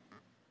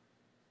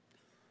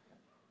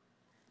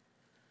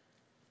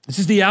 This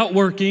is the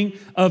outworking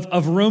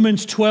of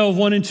Romans 12,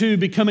 1 and 2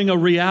 becoming a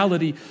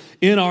reality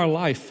in our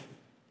life.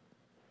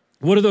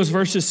 What do those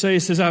verses say? It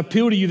says, I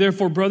appeal to you,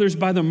 therefore, brothers,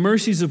 by the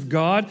mercies of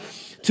God,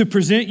 to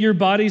present your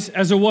bodies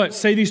as a what?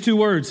 Say these two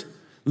words.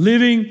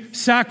 Living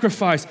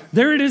sacrifice.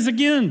 There it is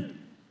again.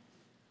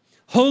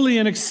 Holy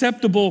and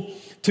acceptable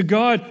to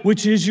God,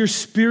 which is your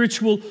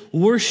spiritual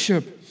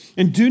worship.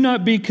 And do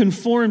not be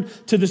conformed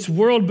to this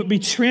world, but be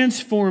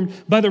transformed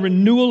by the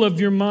renewal of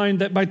your mind,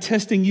 that by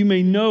testing you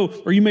may know,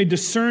 or you may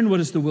discern what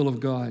is the will of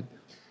God,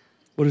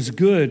 what is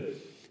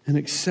good and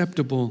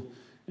acceptable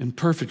and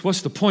perfect.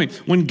 What's the point?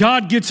 When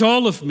God gets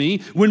all of me,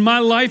 when my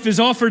life is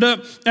offered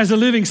up as a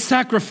living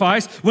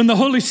sacrifice, when the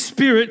Holy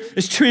Spirit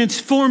is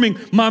transforming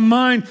my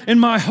mind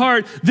and my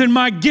heart, then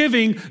my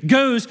giving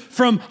goes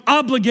from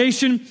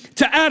obligation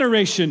to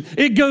adoration.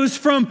 It goes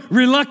from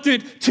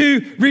reluctant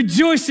to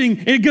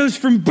rejoicing. It goes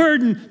from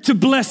burden to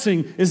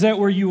blessing. Is that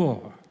where you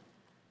are?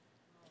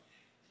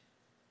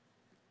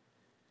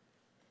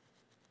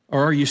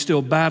 Or are you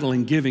still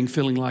battling giving,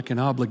 feeling like an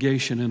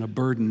obligation and a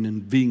burden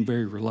and being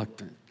very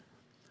reluctant?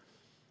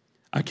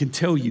 I can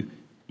tell you,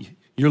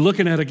 you're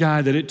looking at a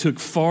guy that it took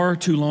far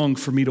too long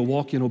for me to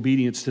walk in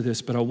obedience to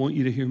this, but I want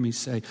you to hear me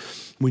say,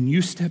 when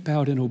you step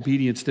out in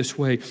obedience this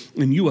way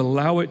and you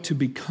allow it to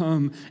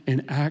become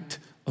an act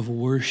of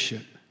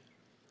worship,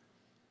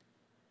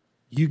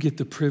 you get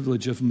the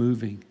privilege of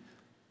moving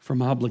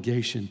from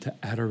obligation to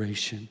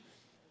adoration,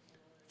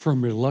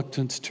 from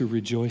reluctance to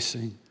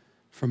rejoicing,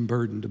 from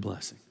burden to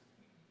blessing.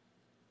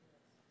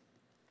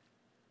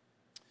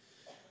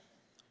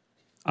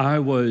 I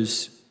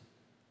was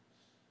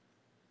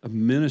a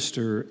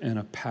minister and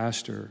a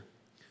pastor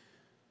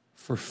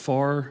for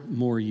far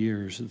more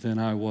years than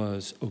I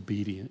was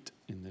obedient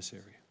in this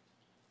area.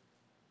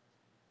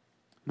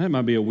 That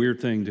might be a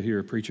weird thing to hear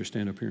a preacher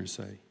stand up here and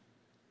say,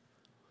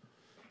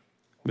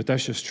 but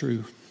that's just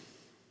true.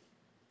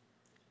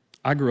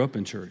 I grew up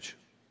in church.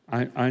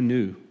 I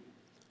knew.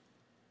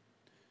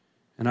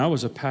 And I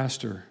was a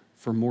pastor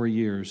for more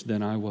years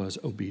than I was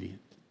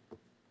obedient.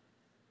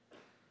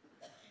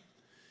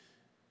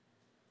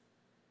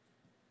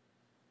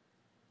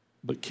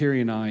 But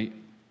Carrie and I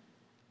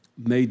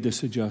made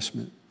this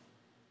adjustment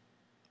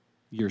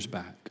years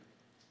back,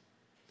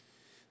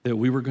 that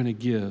we were going to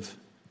give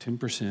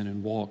 10%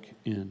 and walk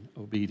in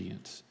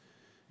obedience.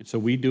 And so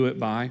we do it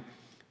by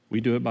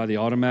the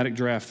automatic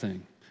draft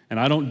thing. And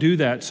I don't do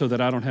that so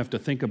that I don't have to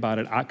think about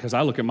it, because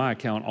I look at my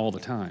account all the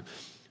time,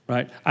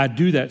 right? I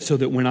do that so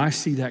that when I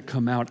see that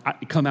come out,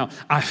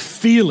 I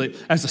feel it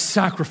as a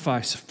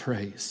sacrifice of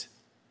praise.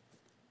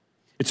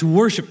 It's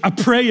worship. I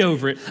pray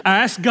over it. I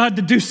ask God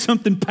to do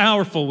something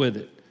powerful with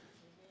it.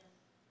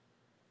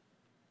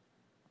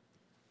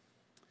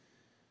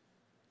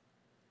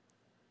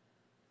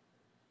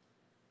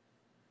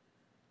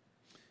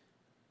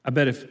 I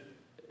bet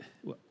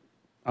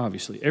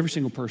obviously, every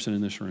single person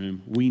in this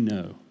room, we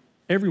know,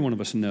 every one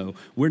of us know,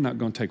 we're not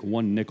going to take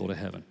one nickel to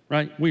heaven,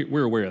 right?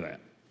 We're aware of that.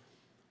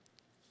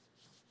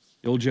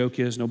 The old joke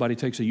is, nobody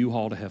takes a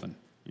U-Haul to heaven.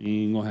 It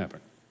ain't going to happen,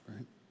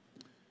 right?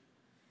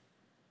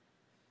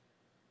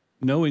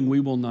 Knowing we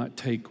will not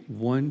take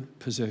one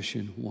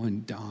possession,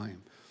 one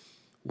dime,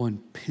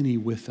 one penny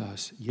with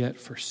us, yet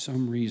for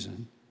some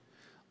reason,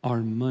 our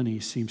money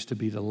seems to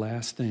be the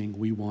last thing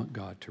we want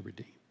God to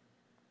redeem.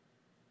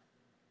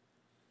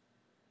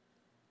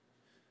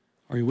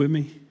 Are you with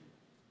me?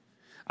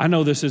 I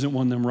know this isn't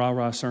one of them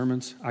rah-rah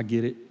sermons. I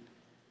get it.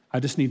 I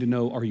just need to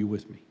know, are you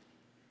with me?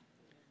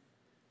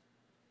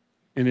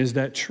 And is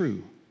that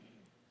true?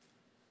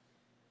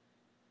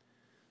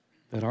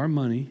 That our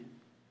money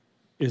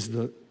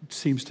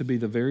seems to be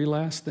the very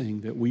last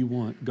thing that we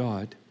want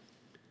God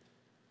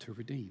to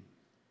redeem.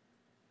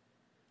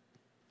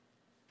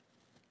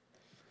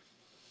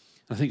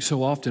 I think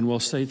so often we'll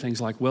say things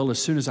like, well, as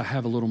soon as I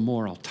have a little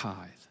more, I'll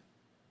tithe.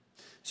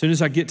 As soon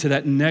as I get to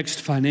that next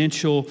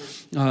financial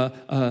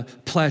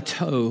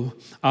plateau,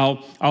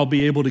 I'll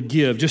be able to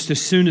give, just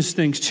as soon as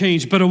things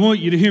change. But I want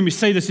you to hear me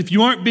say this. If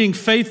you aren't being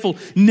faithful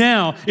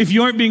now, if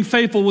you aren't being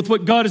faithful with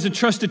what God has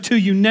entrusted to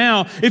you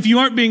now, if you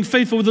aren't being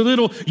faithful with a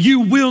little, you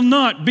will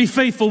not be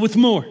faithful with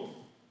more.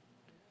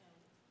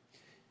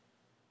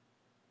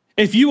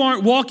 If you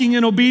aren't walking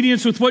in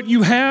obedience with what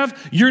you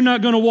have, you're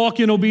not going to walk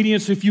in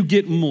obedience if you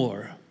get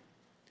more.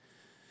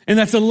 And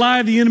that's a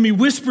lie the enemy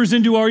whispers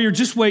into our ear.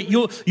 Just wait,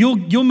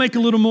 you'll make a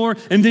little more,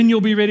 and then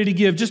you'll be ready to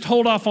give. Just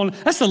hold off on it.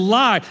 That's a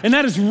lie, and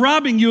that is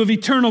robbing you of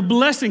eternal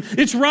blessing.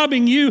 It's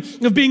robbing you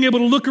of being able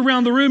to look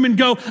around the room and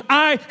go,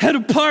 I had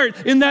a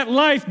part in that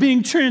life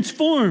being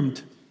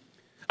transformed.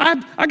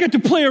 I got to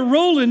play a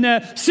role in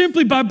that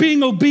simply by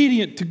being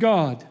obedient to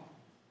God.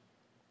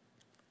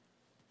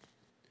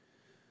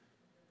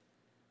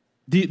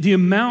 The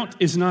amount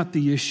is not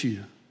the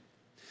issue.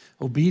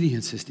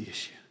 Obedience is the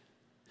issue.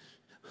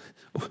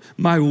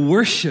 My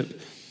worship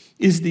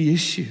is the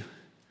issue.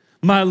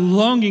 My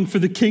longing for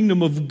the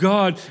kingdom of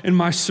God and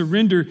my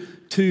surrender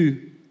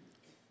to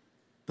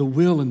the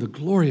will and the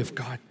glory of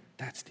God,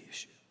 that's the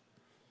issue.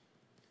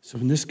 So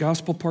in this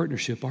gospel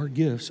partnership, our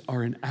gifts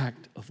are an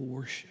act of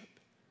worship.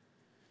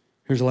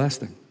 Here's the last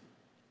thing.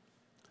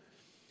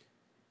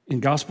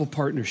 In gospel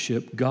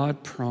partnership,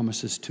 God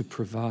promises to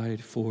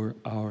provide for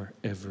our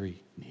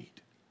every need.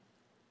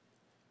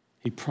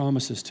 He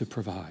promises to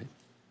provide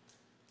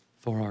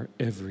for our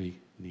every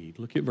need.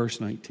 Look at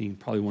verse 19,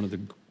 probably one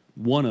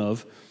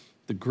of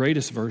the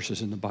greatest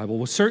verses in the Bible.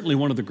 Well, certainly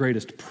one of the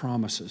greatest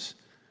promises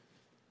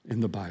in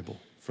the Bible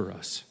for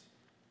us.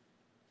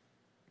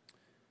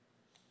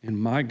 And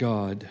my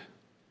God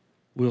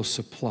will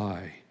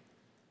supply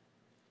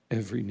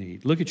every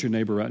need. Look at your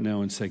neighbor right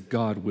now and say,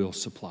 God will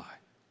supply.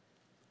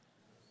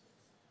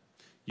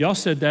 Y'all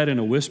said that in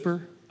a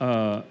whisper,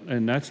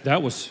 and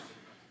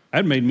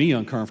that made me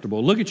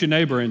uncomfortable. Look at your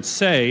neighbor and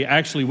say,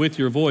 actually with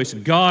your voice,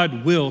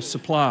 God will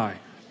supply.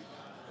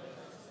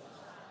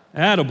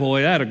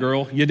 Attaboy,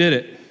 attagirl, you did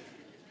it.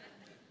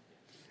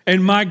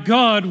 And my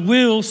God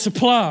will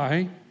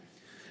supply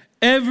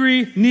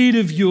every need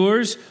of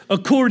yours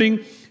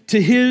according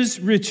to his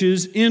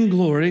riches in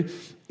glory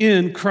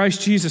in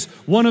Christ Jesus.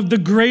 One of the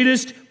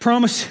greatest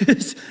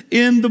promises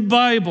in the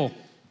Bible.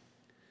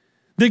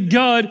 That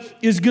God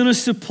is going to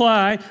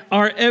supply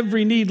our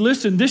every need.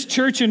 Listen, this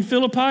church in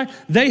Philippi,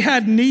 they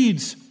had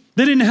needs.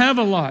 They didn't have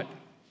a lot.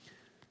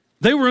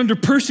 They were under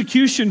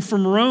persecution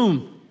from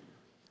Rome.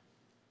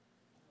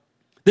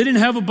 They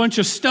didn't have a bunch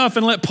of stuff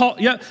and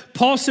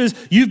Paul says,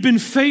 you've been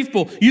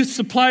faithful. You've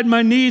supplied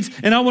my needs.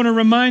 And I want to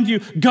remind you,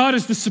 God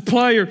is the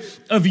supplier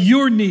of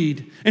your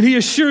need. And he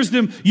assures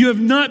them, you have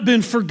not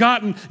been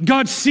forgotten.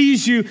 God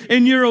sees you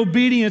in your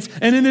obedience.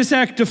 And in this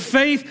act of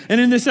faith and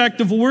in this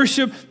act of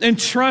worship and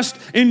trust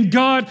in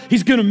God,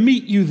 he's going to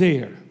meet you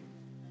there. And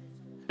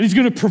he's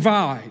going to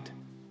provide.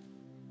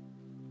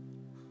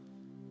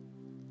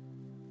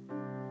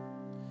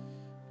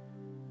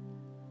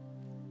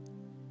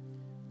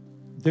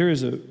 There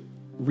is a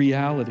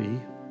reality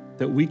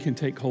that we can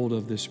take hold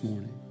of this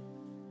morning,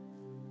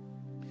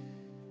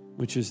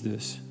 which is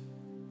this.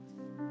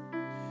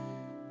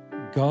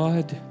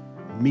 God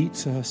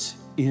meets us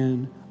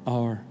in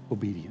our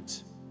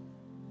obedience.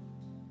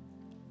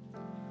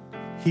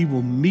 He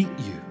will meet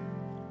you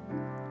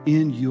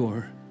in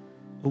your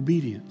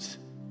obedience.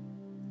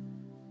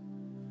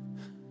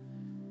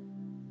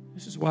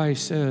 This is why he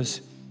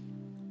says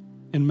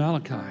in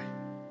Malachi,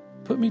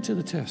 put me to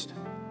the test.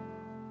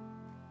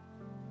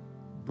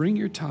 Bring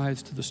your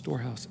tithes to the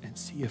storehouse and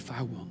see if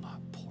I will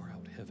not pour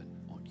out heaven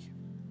on you.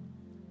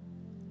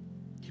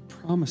 He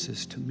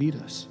promises to meet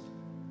us.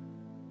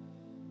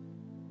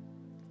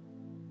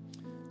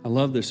 I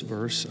love this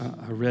verse.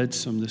 I read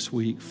some this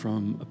week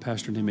from a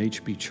pastor named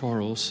H.B.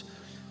 Charles.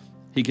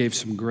 He gave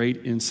some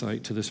great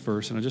insight to this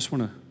verse, and I just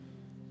want to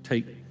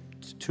take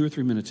 2 or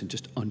 3 minutes and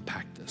just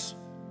unpack this.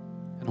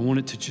 And I want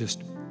it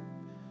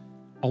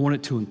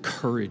to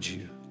encourage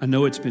you. I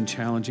know it's been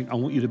challenging. I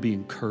want you to be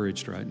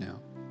encouraged right now.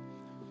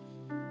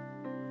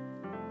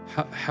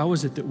 How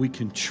is it that we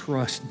can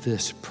trust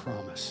this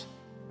promise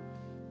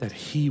that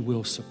he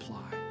will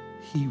supply?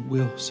 He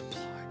will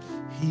supply.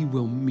 He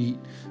will meet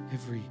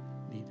every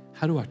need.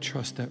 How do I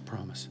trust that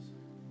promise?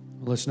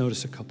 Well, let's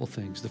notice a couple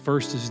things. The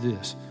first is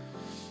this,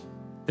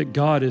 that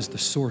God is the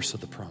source of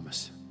the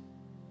promise.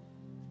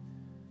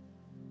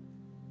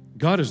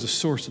 God is the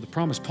source of the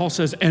promise. Paul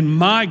says, and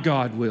my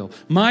God will.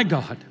 My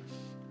God.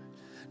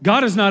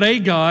 God is not a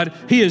God.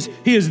 He is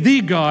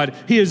the God.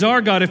 He is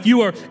our God. If you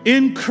are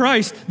in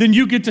Christ, then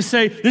you get to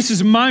say, this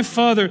is my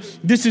Father.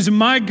 This is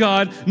my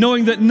God,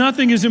 knowing that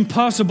nothing is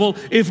impossible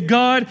if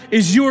God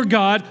is your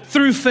God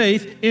through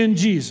faith in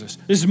Jesus.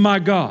 This is my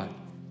God.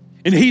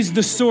 And he's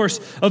the source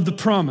of the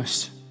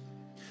promise.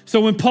 So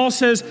when Paul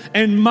says,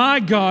 and my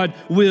God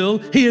will,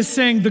 he is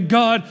saying the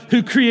God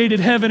who created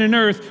heaven and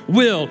earth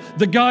will.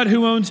 The God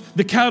who owns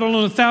the cattle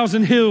on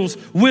 1,000 hills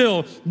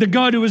will. The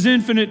God who is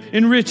infinite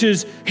in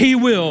riches, he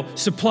will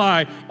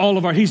supply all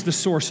of he's the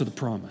source of the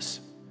promise.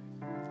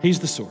 He's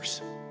the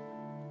source.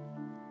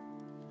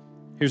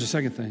 Here's the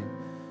second thing.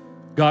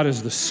 God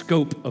is the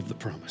scope of the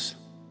promise.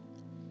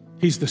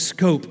 He's the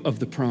scope of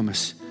the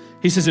promise.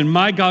 He says, and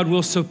my God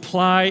will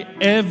supply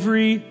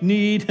every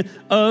need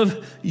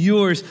of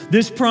yours.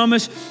 This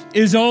promise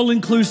is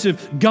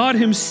all-inclusive. God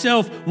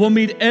himself will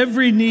meet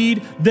every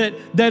need that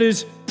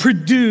is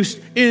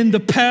produced in the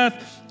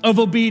path of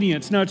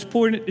obedience. Now, it's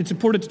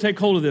important to take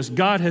hold of this.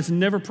 God has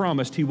never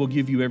promised he will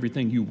give you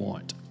everything you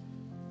want.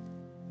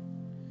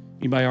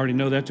 Anybody already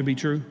know that to be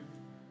true?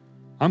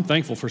 I'm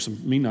thankful for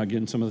me not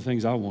getting some of the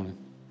things I wanted.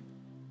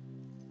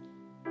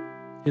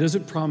 He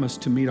doesn't promise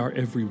to meet our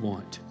every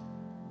want.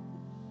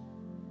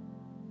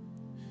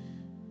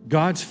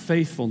 God's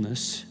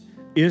faithfulness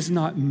is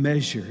not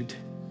measured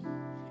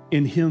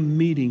in him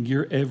meeting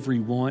your every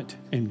want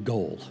and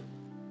goal.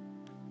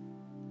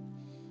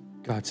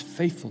 God's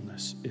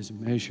faithfulness is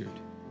measured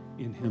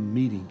in him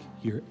meeting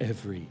your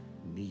every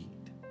need.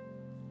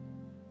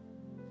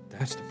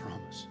 That's the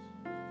promise.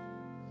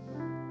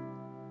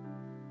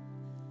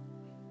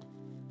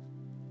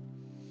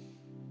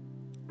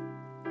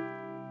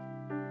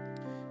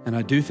 And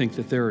I do think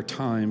that there are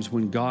times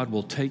when God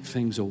will take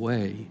things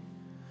away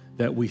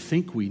that we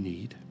think we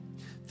need,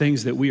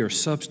 things that we are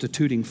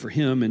substituting for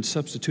him and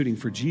substituting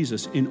for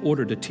Jesus in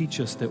order to teach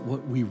us that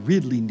what we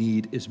really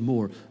need is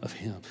more of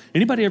him.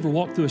 Anybody ever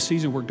walk through a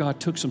season where God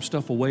took some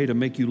stuff away to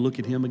make you look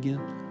at him again?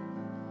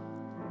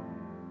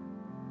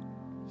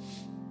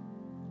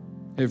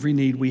 Every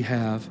need we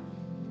have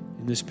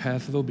in this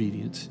path of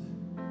obedience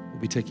will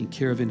be taken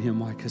care of in him.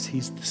 Why? Because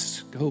he's the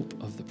scope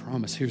of the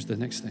promise. Here's the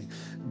next thing.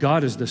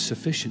 God is the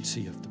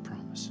sufficiency of the promise.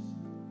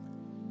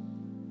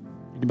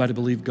 Anybody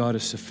believe God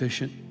is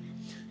sufficient?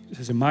 It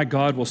says, and my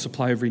God will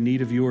supply every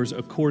need of yours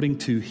according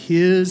to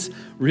his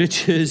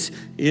riches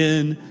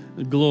in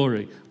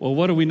glory. Well,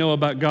 what do we know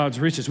about God's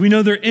riches? We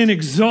know they're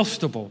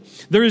inexhaustible.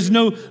 There is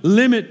no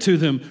limit to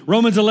them.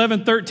 Romans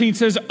 11:13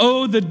 says,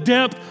 oh, the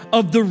depth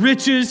of the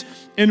riches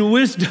and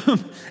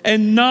wisdom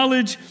and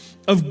knowledge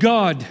of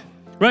God.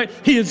 Right?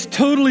 He is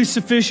totally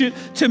sufficient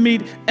to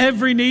meet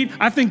every need.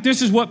 I think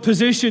this is what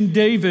positioned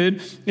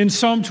David in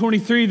Psalm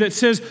 23 that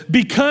says,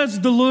 because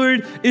the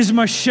Lord is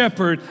my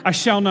shepherd, I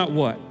shall not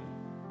what?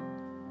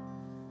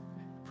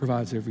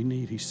 Provides every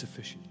need. He's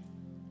sufficient.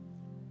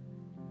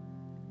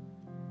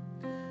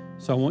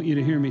 So I want you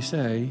to hear me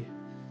say,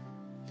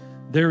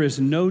 there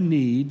is no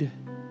need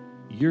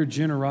your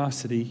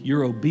generosity,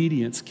 your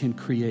obedience can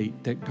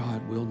create that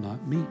God will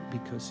not meet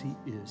because he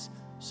is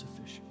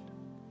sufficient.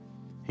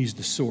 He's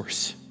the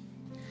source.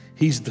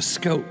 He's the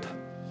scope.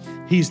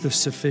 He's the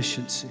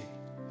sufficiency.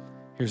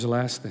 Here's the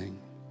last thing.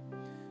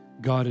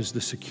 God is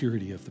the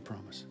security of the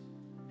promise.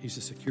 He's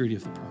the security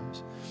of the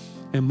promise.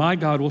 And my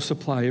God will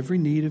supply every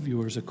need of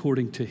yours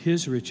according to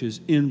his riches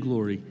in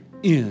glory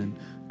in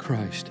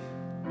Christ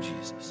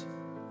Jesus.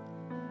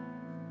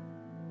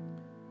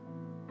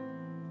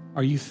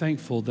 Are you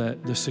thankful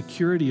that the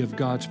security of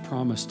God's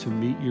promise to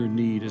meet your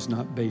need is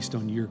not based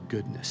on your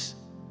goodness?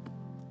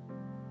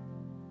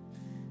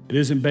 It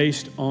isn't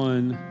based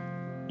on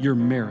your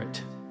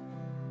merit.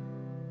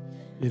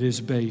 It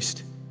is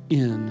based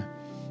in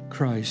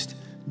Christ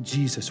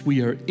Jesus.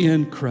 We are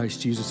in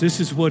Christ Jesus. This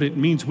is what it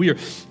means. We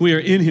are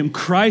in him.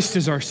 Christ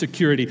is our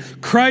security.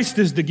 Christ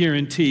is the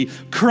guarantee.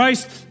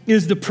 Christ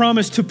is the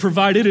promise to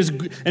provide.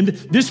 And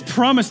this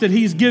promise that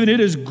he's given, it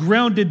is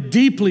grounded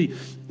deeply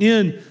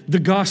in the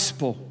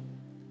gospel.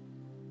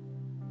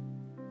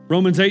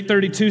 Romans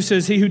 8:32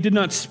 says, he who did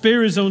not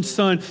spare his own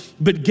son,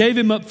 but gave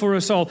him up for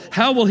us all,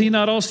 how will he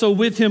not also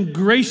with him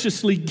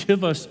graciously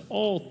give us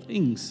all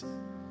things?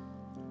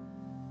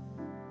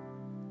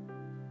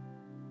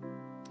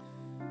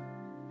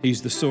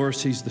 He's the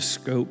source, he's the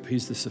scope,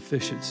 he's the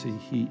sufficiency,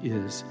 he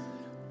is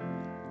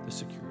the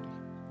security.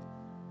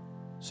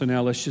 So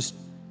now I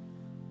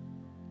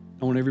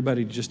want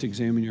everybody to just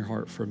examine your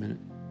heart for a minute.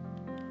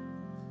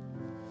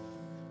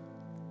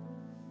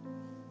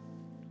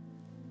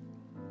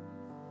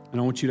 And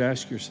I want you to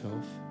ask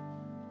yourself,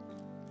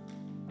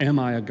 am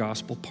I a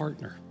gospel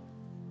partner?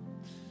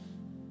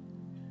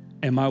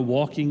 Am I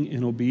walking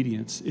in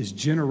obedience? Is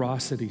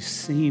generosity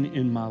seen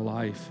in my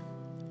life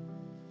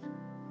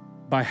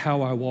by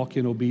how I walk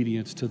in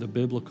obedience to the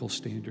biblical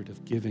standard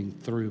of giving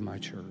through my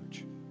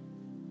church?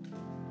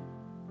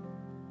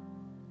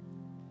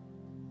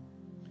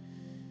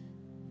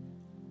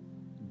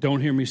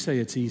 Don't hear me say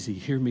it's easy.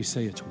 Hear me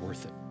say it's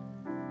worth it.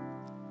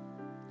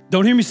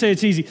 Don't hear me say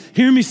it's easy.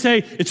 Hear me say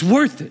it's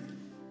worth it.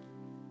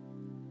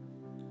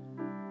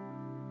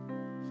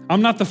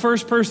 I'm not the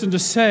first person to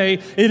say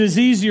it is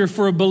easier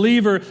for a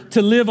believer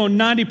to live on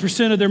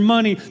 90% of their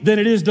money than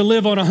it is to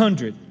live on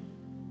 100.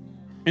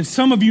 And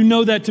some of you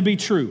know that to be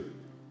true.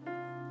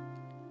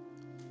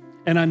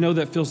 And I know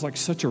that feels like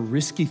such a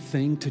risky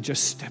thing to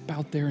just step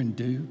out there and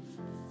do.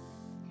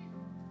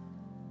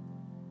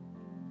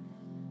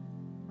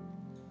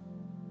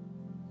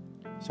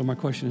 So my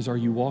question is, are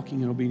you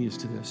walking in obedience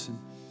to this? And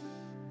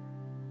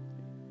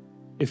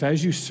if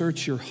as you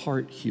search your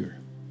heart here,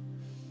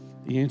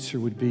 the answer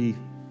would be,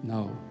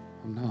 no,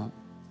 I'm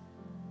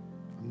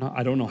not.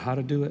 I don't know how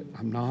to do it.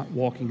 I'm not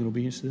walking in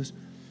obedience to this.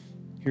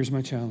 Here's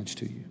my challenge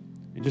to you.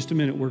 In just a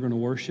minute, we're going to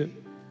worship.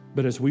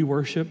 But as we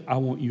worship, I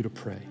want you to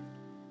pray.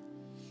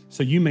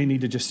 So you may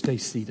need to just stay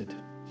seated.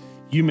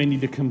 You may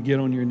need to come get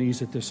on your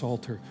knees at this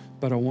altar,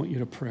 but I want you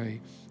to pray.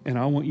 And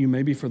I want you,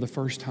 maybe for the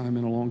first time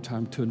in a long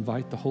time, to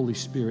invite the Holy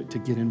Spirit to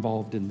get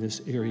involved in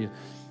this area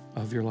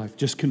of your life.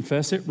 Just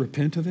confess it,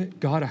 repent of it.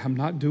 God, I'm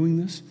not doing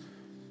this.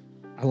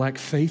 I lack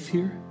faith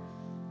here.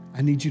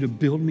 I need you to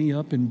build me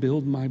up and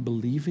build my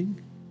believing.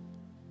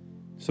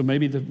 So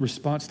maybe the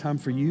response time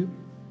for you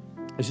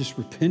is just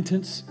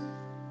repentance,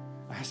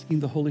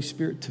 asking the Holy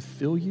Spirit to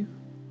fill you.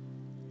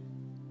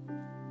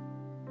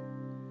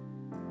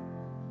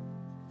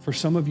 For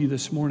some of you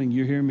this morning,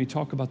 you're hearing me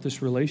talk about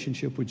this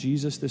relationship with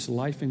Jesus, this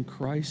life in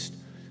Christ,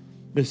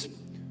 this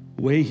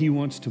way he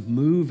wants to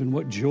move and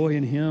what joy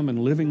in him and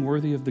living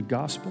worthy of the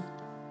gospel.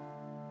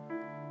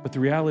 But the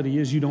reality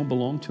is you don't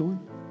belong to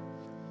him.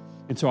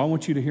 And so I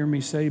want you to hear me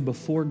say,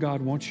 before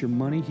God wants your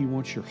money, he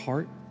wants your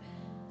heart.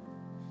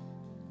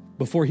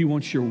 Before he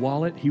wants your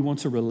wallet, he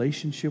wants a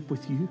relationship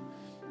with you.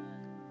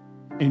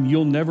 And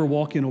you'll never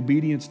walk in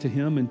obedience to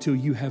him until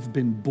you have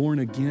been born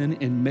again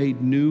and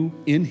made new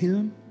in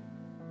him.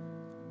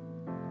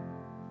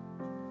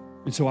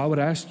 And so I would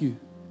ask you,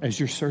 as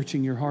you're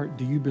searching your heart,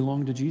 do you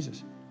belong to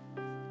Jesus?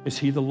 Is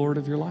he the Lord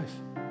of your life?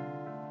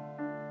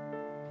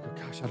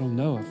 Gosh, I don't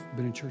know. I've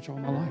been in church all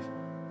my life.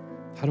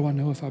 How do I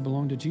know if I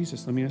belong to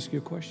Jesus? Let me ask you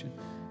a question.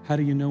 How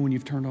do you know when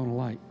you've turned on a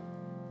light?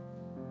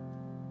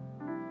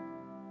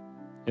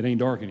 It ain't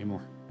dark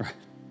anymore, right?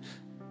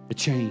 It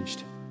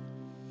changed.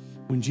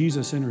 When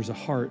Jesus enters a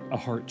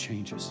heart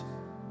changes.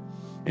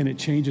 And it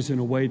changes in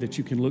a way that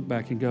you can look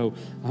back and go,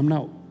 I'm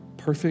not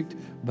perfect,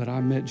 but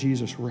I met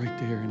Jesus right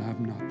there and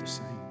I'm not the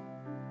same.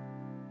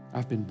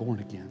 I've been born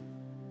again.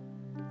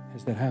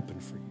 Has that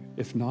happened for you?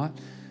 If not,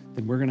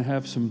 then we're going to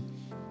have some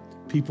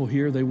people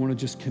here. They want to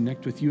just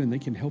connect with you and they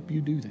can help you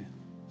do that.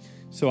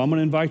 So I'm going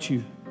to invite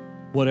you,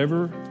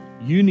 whatever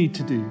you need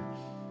to do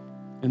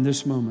in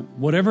this moment,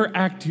 whatever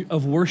act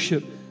of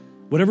worship,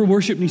 whatever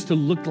worship needs to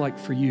look like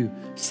for you,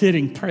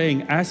 sitting,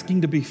 praying,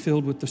 asking to be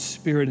filled with the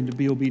Spirit and to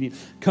be obedient,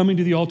 coming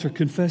to the altar,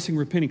 confessing,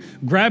 repenting,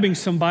 grabbing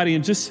somebody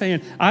and just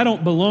saying, I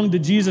don't belong to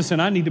Jesus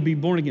and I need to be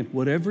born again,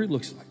 whatever it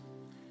looks like.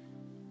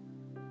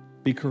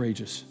 Be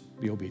courageous,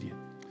 be obedient.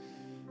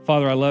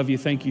 Father, I love you.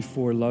 Thank you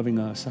for loving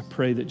us. I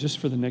pray that just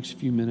for the next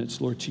few minutes,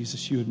 Lord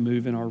Jesus, you would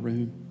move in our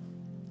room.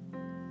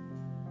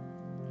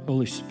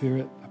 Holy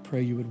Spirit, I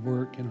pray you would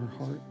work in our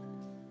heart.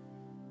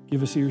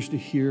 Give us ears to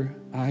hear,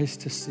 eyes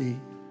to see,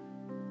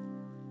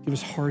 Give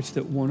us hearts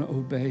that want to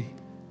obey.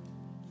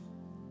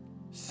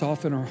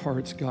 Soften our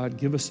hearts, God.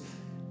 Give us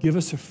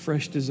a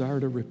fresh desire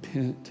to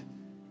repent,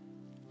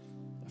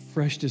 a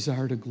fresh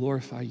desire to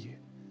glorify you.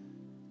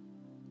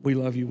 We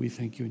love you. We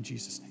thank you in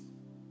Jesus' name.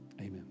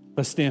 Amen.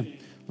 Let's stand.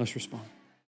 Let's respond.